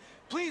gentlemen,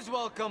 please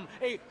welcome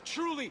a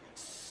truly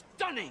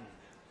stunning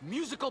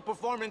musical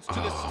performance to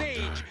the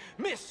stage,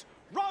 Miss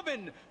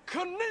Robin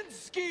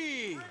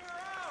Koninsky.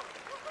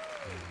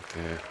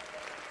 Yeah.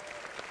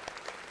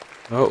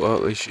 Oh, well,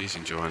 at least she's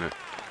enjoying it.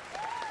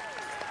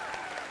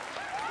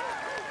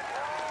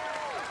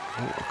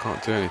 Oh, I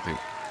can't do anything.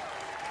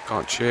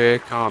 Can't cheer,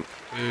 can't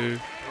do.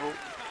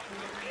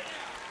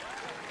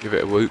 Give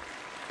it a whoop.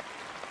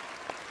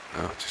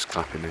 Oh, just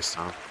clapping this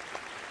time.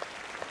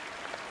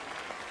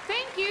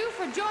 Thank you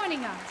for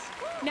joining us.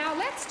 Now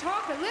let's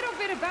talk a little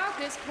bit about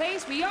this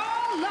place we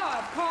all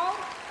love called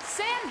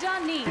Saint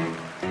Denis.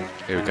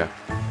 Here we go.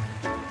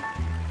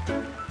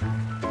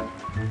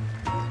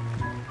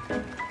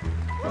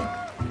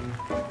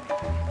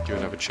 Give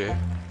another cheer.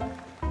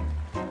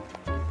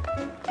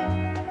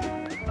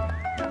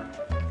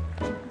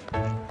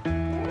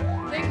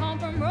 They come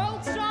from road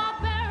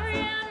strawberry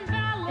and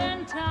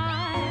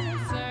Valentine,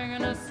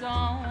 singing a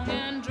song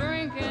and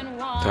drinking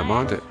wine. Don't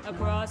mind it.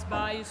 Across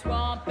Bayou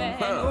Swamp and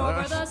Well,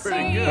 over the that's sea.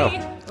 pretty good. Oh,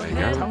 there you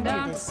go. Heading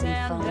down to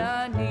Saint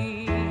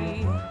Denis.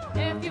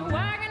 If your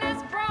wagon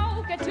is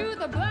broke, get to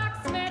the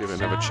blacksmith Give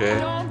it another shop. cheer.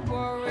 Don't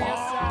worry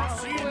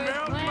yourself with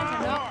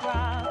planting a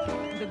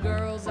crowd. The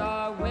girls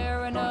are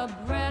wearing a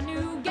brand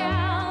new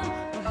gown.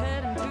 We're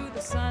heading to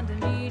the Saint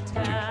Denis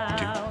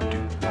town.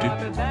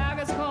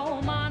 Carpetbaggers,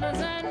 coal miners,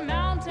 and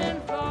mountain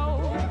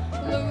folk.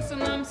 Loosen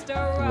them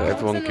stirrups.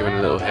 Everyone and giving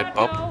a little learn head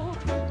how to bob.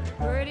 vote.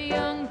 Pretty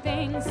young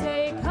things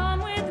say,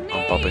 come with me.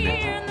 I'm bobbing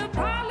it. In the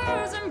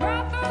parlors and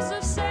brothels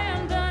of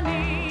Saint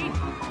Denis. The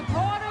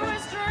porter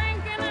is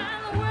drinking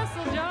and the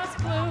whistle just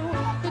blew.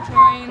 The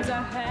trains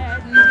are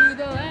heading to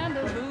the land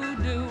of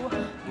voodoo.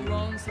 You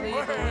won't sleep,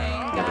 it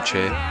ain't got a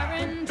cheer.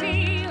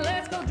 guarantee.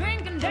 Let's go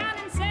drinking down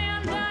in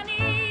Saint Denis.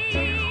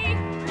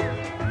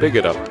 Big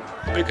it up.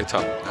 Big it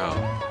up. Oh.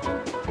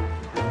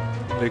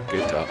 Big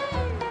it up.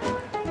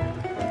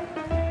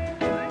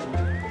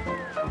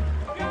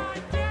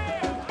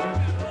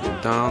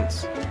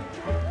 Dance.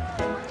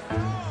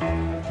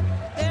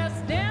 There's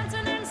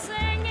dancing and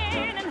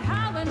singing and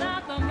howling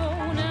at the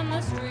moon in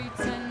the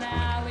streets and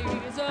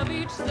alleys of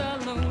each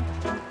saloon.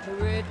 The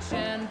rich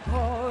and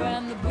poor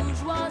and the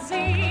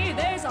bourgeoisie,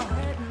 they's all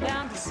heading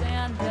down to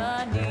Saint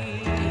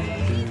Denis.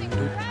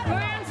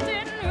 France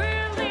didn't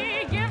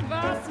really give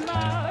us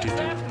much,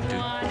 left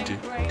wine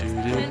and grapes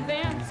and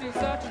fancy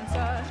such and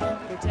such.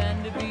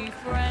 Pretend to be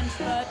French,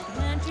 but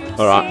can't you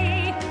All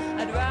right. see?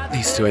 I'd rather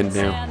Needs to end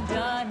now. Saint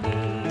Denis.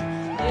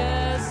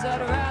 Yes,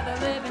 I'd rather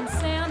live in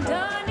Saint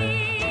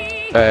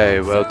Denis. Hey,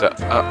 well done.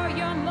 For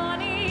your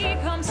money,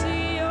 come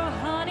see your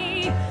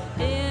honey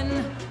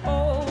in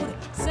old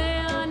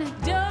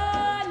Saint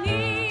Denis.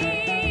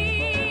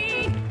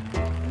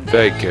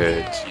 Very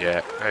good.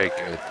 Yeah, very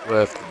good.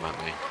 Worth the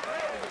money.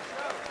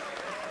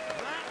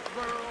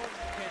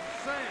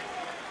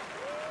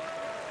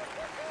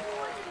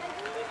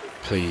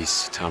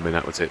 Please tell me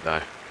that was it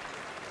though.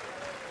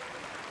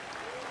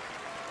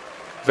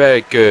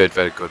 Very good,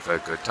 very good, very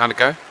good. Time to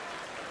go.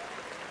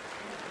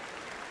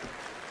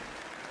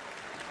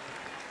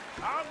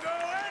 I'll go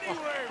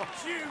anywhere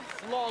with you.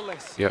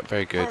 Flawless. Yep,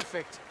 very good.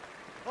 Perfect.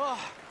 Oh,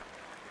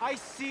 I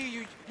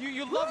see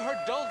you love her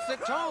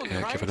dulcet tones,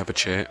 Yeah, right? give another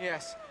cheer.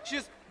 Yes,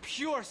 she's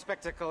pure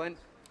spectacle, and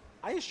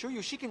I assure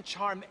you she can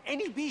charm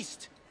any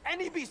beast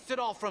at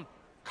all, from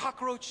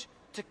cockroach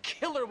to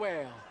killer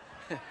whale.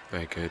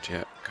 Very good,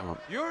 yeah. Come on.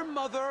 Your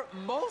mother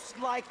most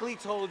likely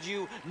told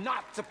you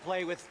not to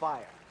play with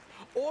fire,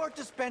 or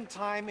to spend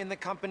time in the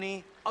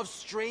company of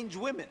strange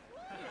women.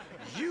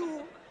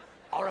 You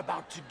are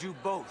about to do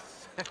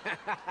both.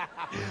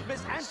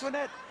 Miss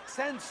Antoinette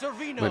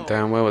Sanservino. Went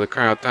down well with the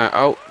crowd.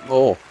 Oh,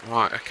 more.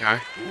 Right, okay.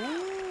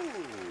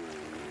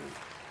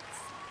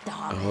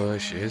 Oh, there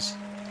she is.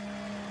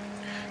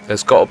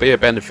 There's got to be a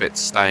benefit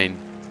to staying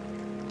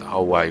the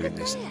whole way in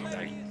this thing.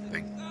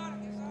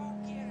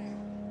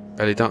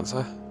 Belly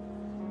dancer.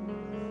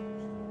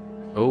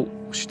 Oh,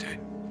 what's she doing?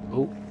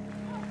 Oh,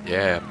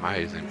 yeah,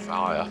 amazing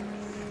fire.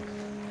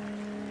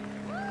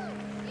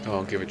 Go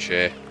on, give a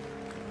cheer.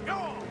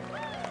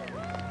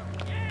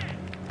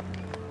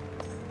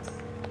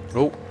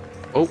 Oh,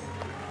 oh,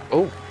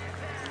 oh.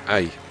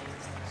 Hey,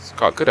 it's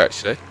quite good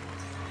actually.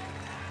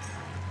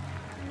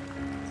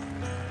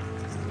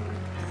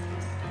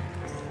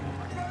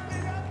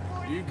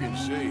 You can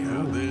see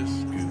how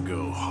this could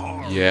go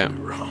hard. Yeah,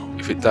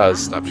 if it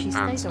does, that'd be She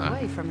stays fantastic.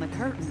 away from the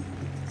curtain.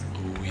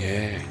 Oh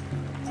yeah.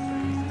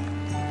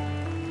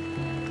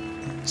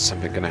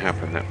 Something gonna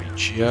happen, that'd be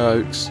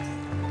jokes.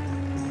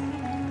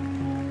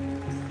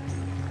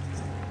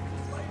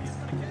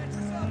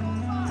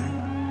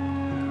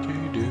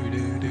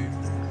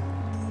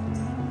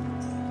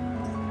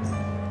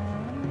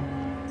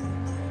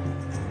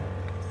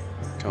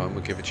 Come on,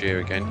 we'll give a cheer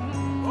again.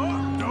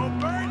 Oh, don't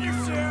burn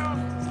yourself.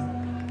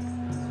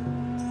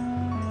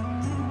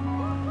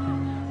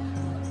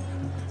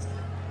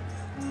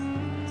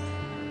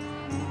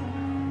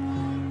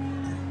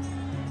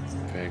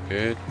 Very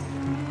good.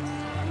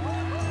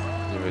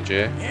 Give a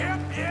cheer. Yep,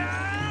 yeah.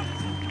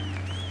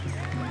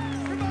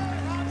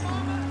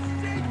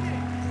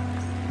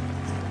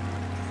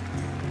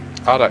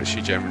 I'd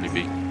actually generally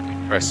be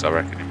impressed, I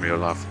reckon, in real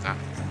life with that.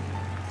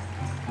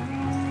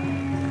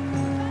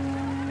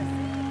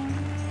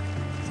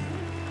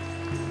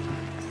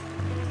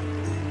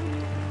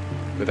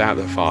 Without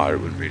the fire, it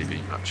wouldn't really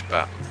be much,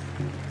 but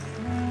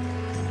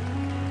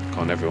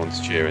go on,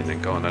 everyone's cheering,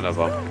 then go on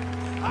another one.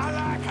 I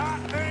like hot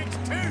things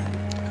too.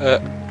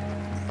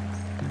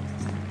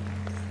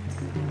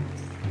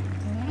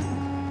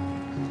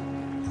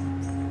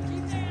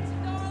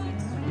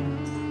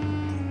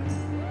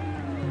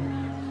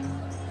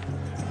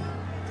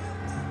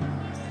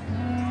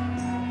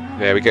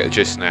 Yeah, we get the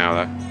gist now,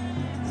 though.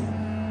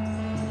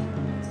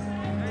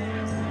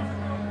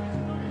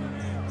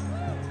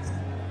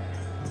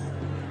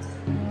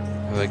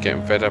 Are they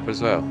getting fed up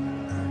as well?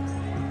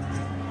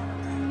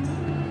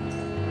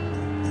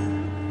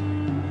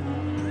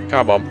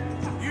 Come on.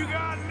 You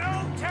got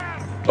no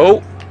talent.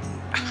 Oh!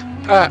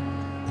 Ah!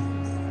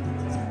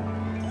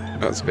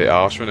 That's a bit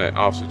harsh, wasn't it?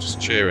 After just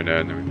cheering her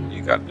and then,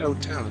 you got no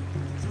talent.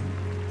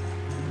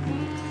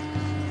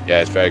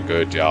 Yeah, it's very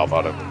good. Yeah,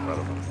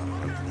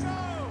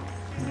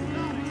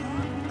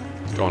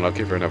 Go on, I'll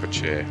give her another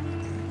cheer.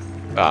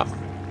 Ah.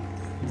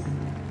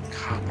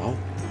 Come on.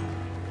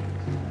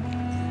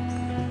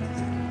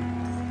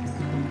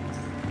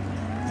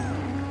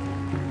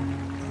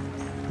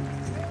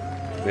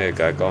 There you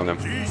go, go on then.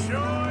 She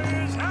sure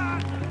is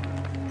hot.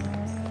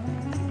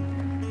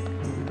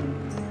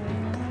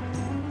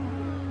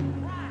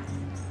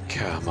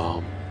 Come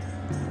on.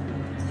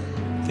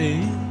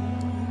 Yes.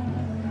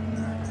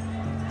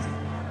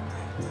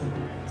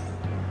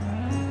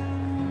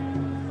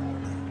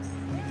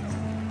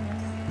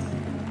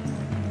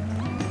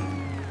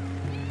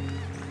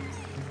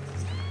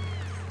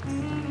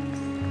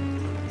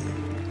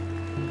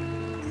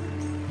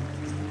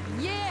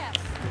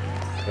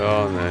 Go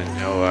on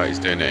then. Alright, he's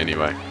doing it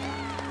anyway.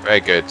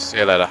 Very good. See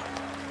you later.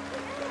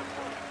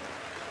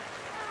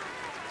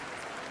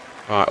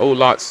 Alright, all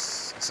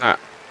lights. Is that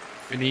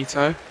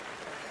finito?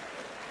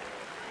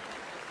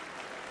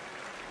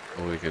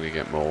 Or are we going to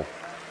get more?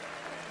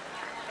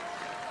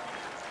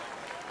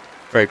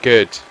 Very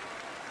good.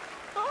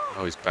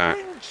 Oh, he's back.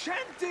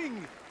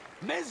 Enchanting!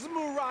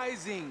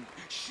 Mesmerizing!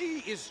 She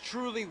is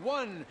truly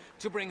one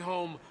to bring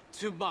home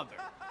to mother.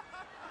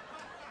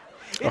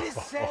 It is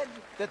said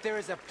that there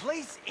is a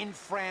place in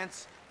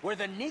France where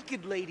the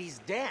naked ladies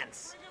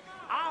dance.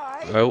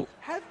 I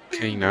have been.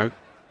 Kino.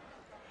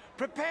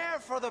 Prepare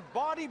for the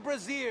bawdy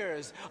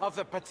braziers of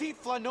the Petit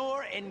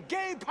Flaneur in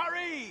Gay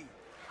Paris!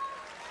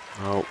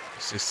 Oh,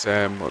 is this,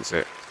 what's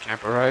it?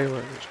 Cabaret?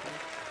 What is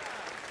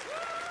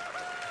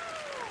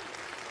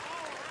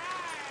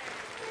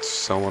it?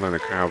 Someone in the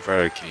crowd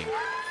very keen.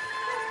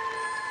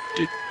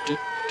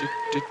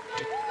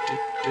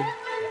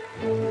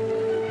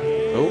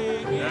 Oh.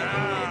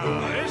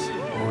 This is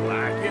more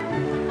like it.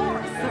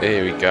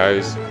 There he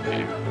goes.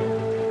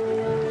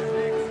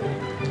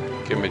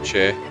 Give him a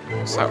cheer.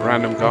 What's that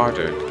random guy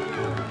doing?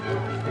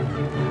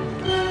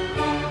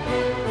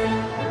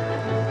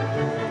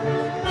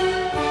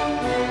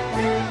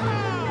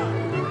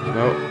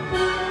 No.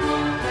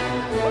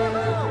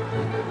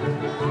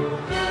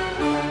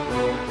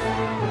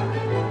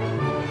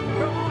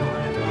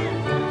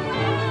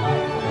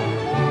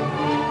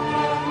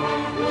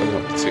 They're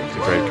not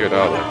particularly very good,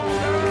 are they?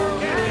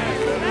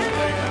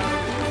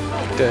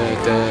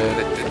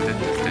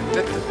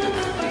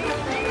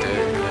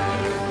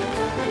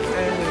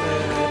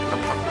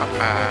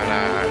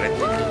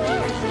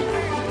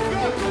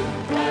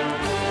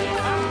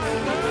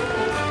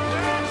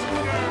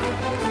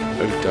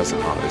 Who doesn't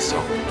like this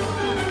song?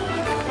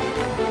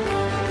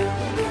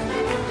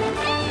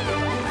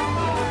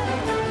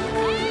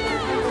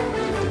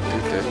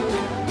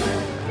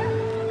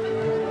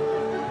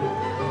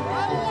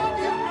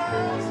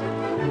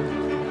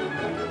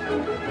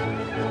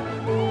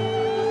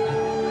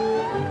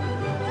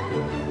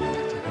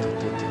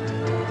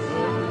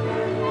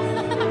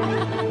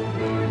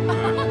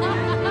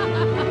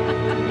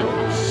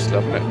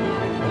 Loving it.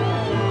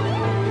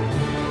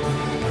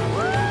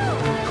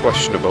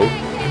 Questionable.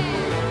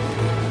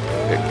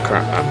 Bit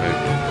crap that move.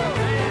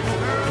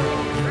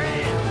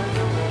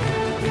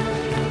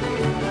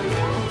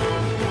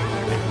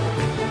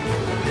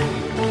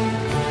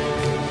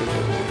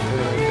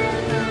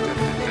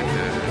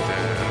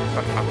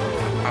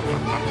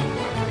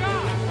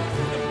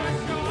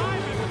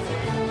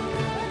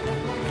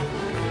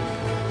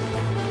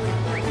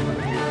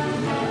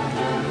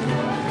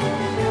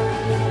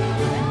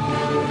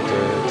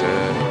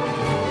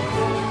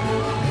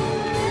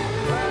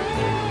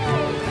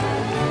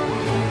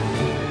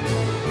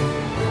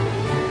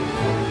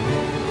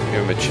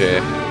 Give him a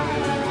cheer.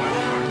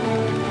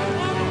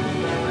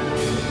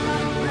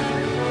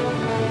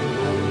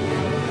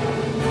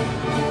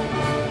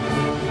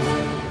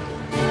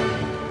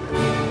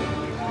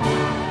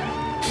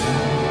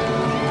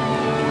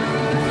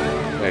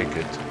 Very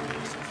good.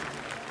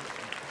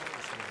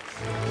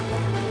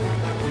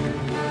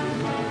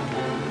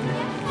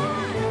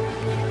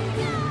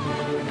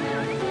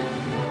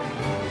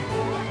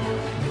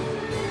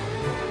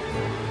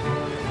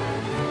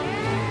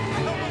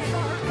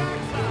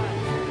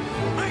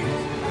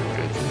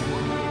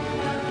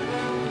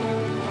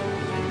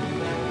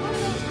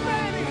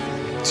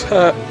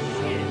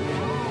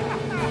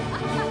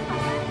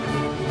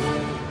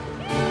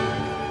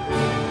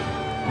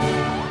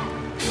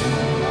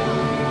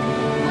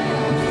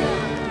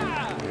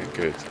 Very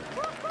good.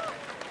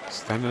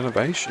 Standing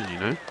ovation, you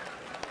know.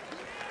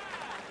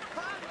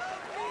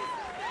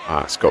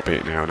 Ah, it's got to be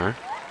it now.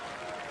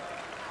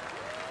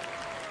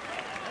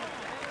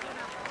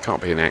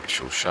 Can't be an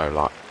actual show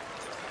like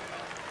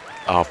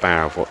half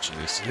hour of watching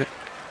this, is it?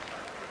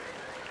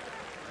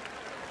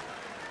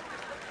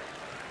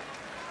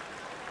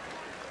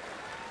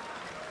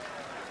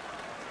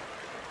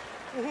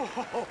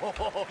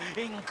 Whoa,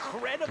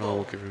 incredible! Oh,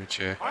 we'll give him a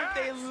cheer. Aren't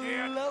they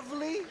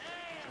lovely?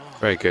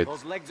 Very good.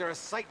 Those legs are a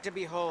sight to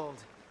behold.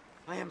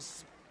 I am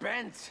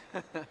spent.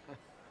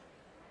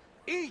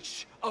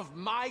 Each of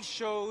my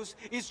shows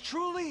is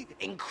truly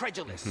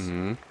incredulous,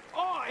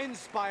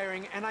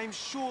 awe-inspiring, and I'm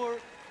sure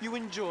you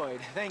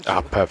enjoyed. Thank you.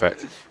 Ah,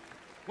 perfect.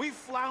 We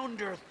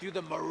flounder through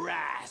the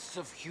morass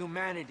of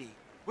humanity,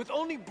 with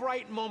only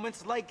bright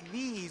moments like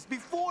these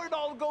before it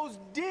all goes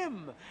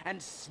dim and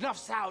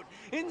snuffs out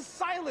in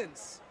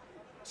silence.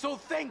 So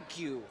thank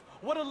you.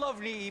 What a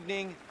lovely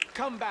evening.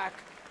 Come back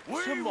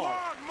tomorrow.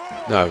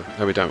 No,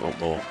 we don't want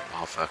more.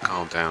 Arthur,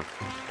 calm down.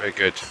 Very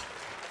good.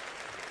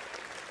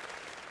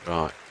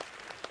 Right.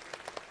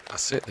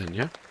 That's it then,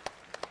 yeah?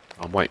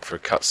 I'm waiting for a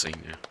cutscene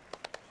now.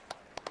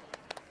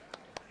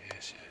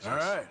 Yes. All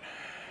right.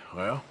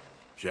 Well,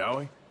 shall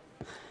we?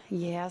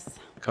 Yes.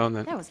 Come on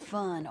then. That was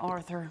fun,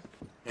 Arthur.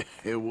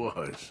 It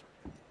was.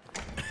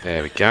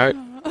 There we go.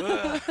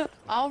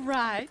 All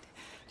right.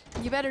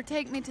 You better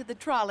take me to the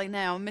trolley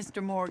now,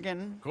 Mr.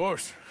 Morgan. Of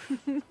course.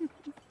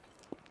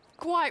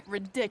 Quite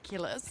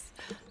ridiculous,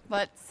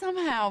 but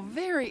somehow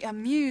very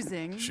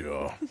amusing.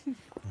 Sure.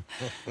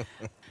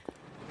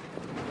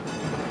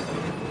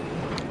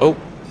 Oh,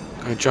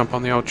 gonna jump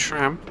on the old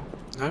tram?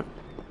 No?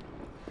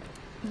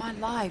 My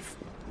life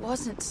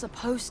wasn't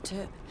supposed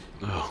to...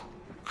 Oh.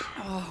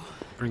 Oh.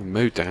 Bring the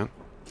mood down.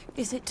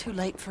 Is it too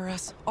late for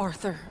us,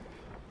 Arthur?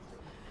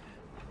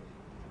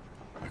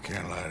 I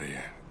can't lie to you.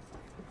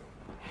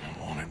 I'm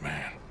a wanted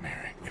man,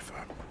 Mary. If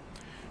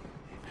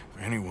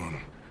anyone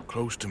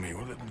close to me,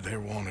 well, they're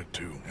wanted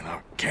too. And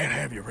I can't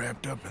have you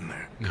wrapped up in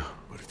there. No.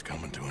 But it's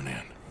coming to an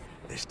end.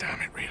 This time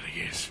it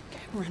really is.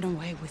 Run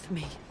away with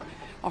me,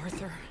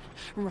 Arthur.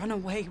 Run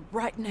away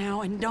right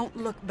now and don't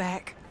look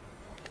back.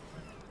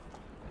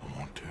 I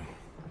want to.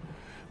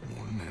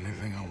 More than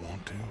anything, I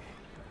want to.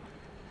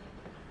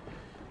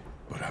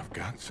 But I've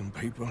got some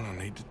people I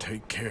need to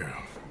take care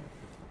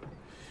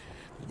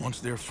of. Once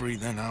they're free,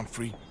 then I'm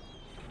free.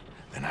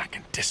 Then I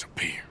can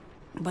disappear.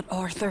 But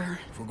Arthur...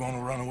 If we're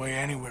gonna run away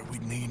anywhere, we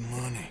need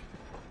money.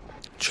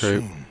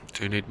 True. Soon,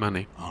 Do need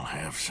money. I'll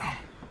have some.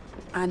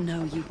 I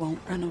know you won't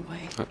run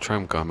away. That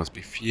tram guy must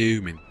be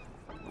fuming.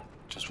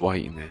 Just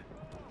waiting there.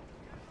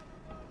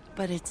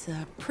 But it's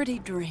a pretty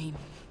dream.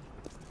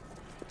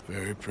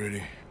 Very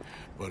pretty.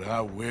 But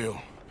I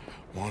will.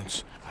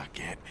 Once I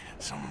get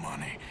some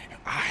money.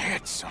 I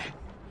had some.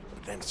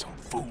 But then some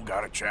fool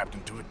got it trapped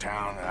into a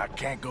town that I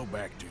can't go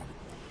back to.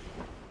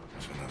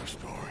 That's another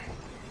story.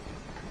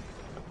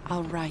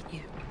 I'll write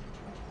you.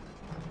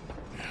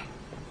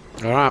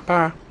 Yeah. Alright,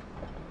 bye.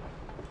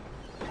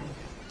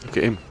 Look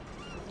at him.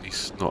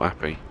 He's not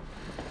happy.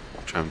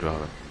 Tram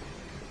driver.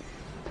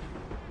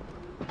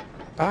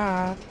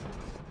 Bye.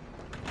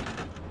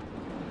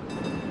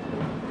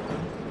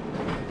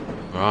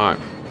 Right.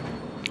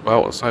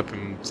 Well, I was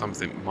hoping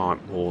something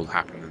might more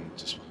happen than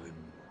just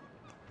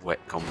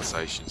wet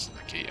conversations that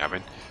they keep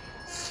having.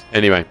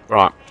 Anyway,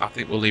 right, I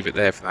think we'll leave it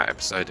there for that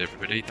episode,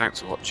 everybody. Thanks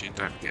for watching.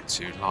 Don't forget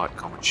to like,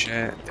 comment,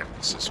 share, and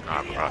definitely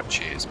subscribe. Right,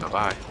 cheers.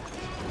 Bye-bye.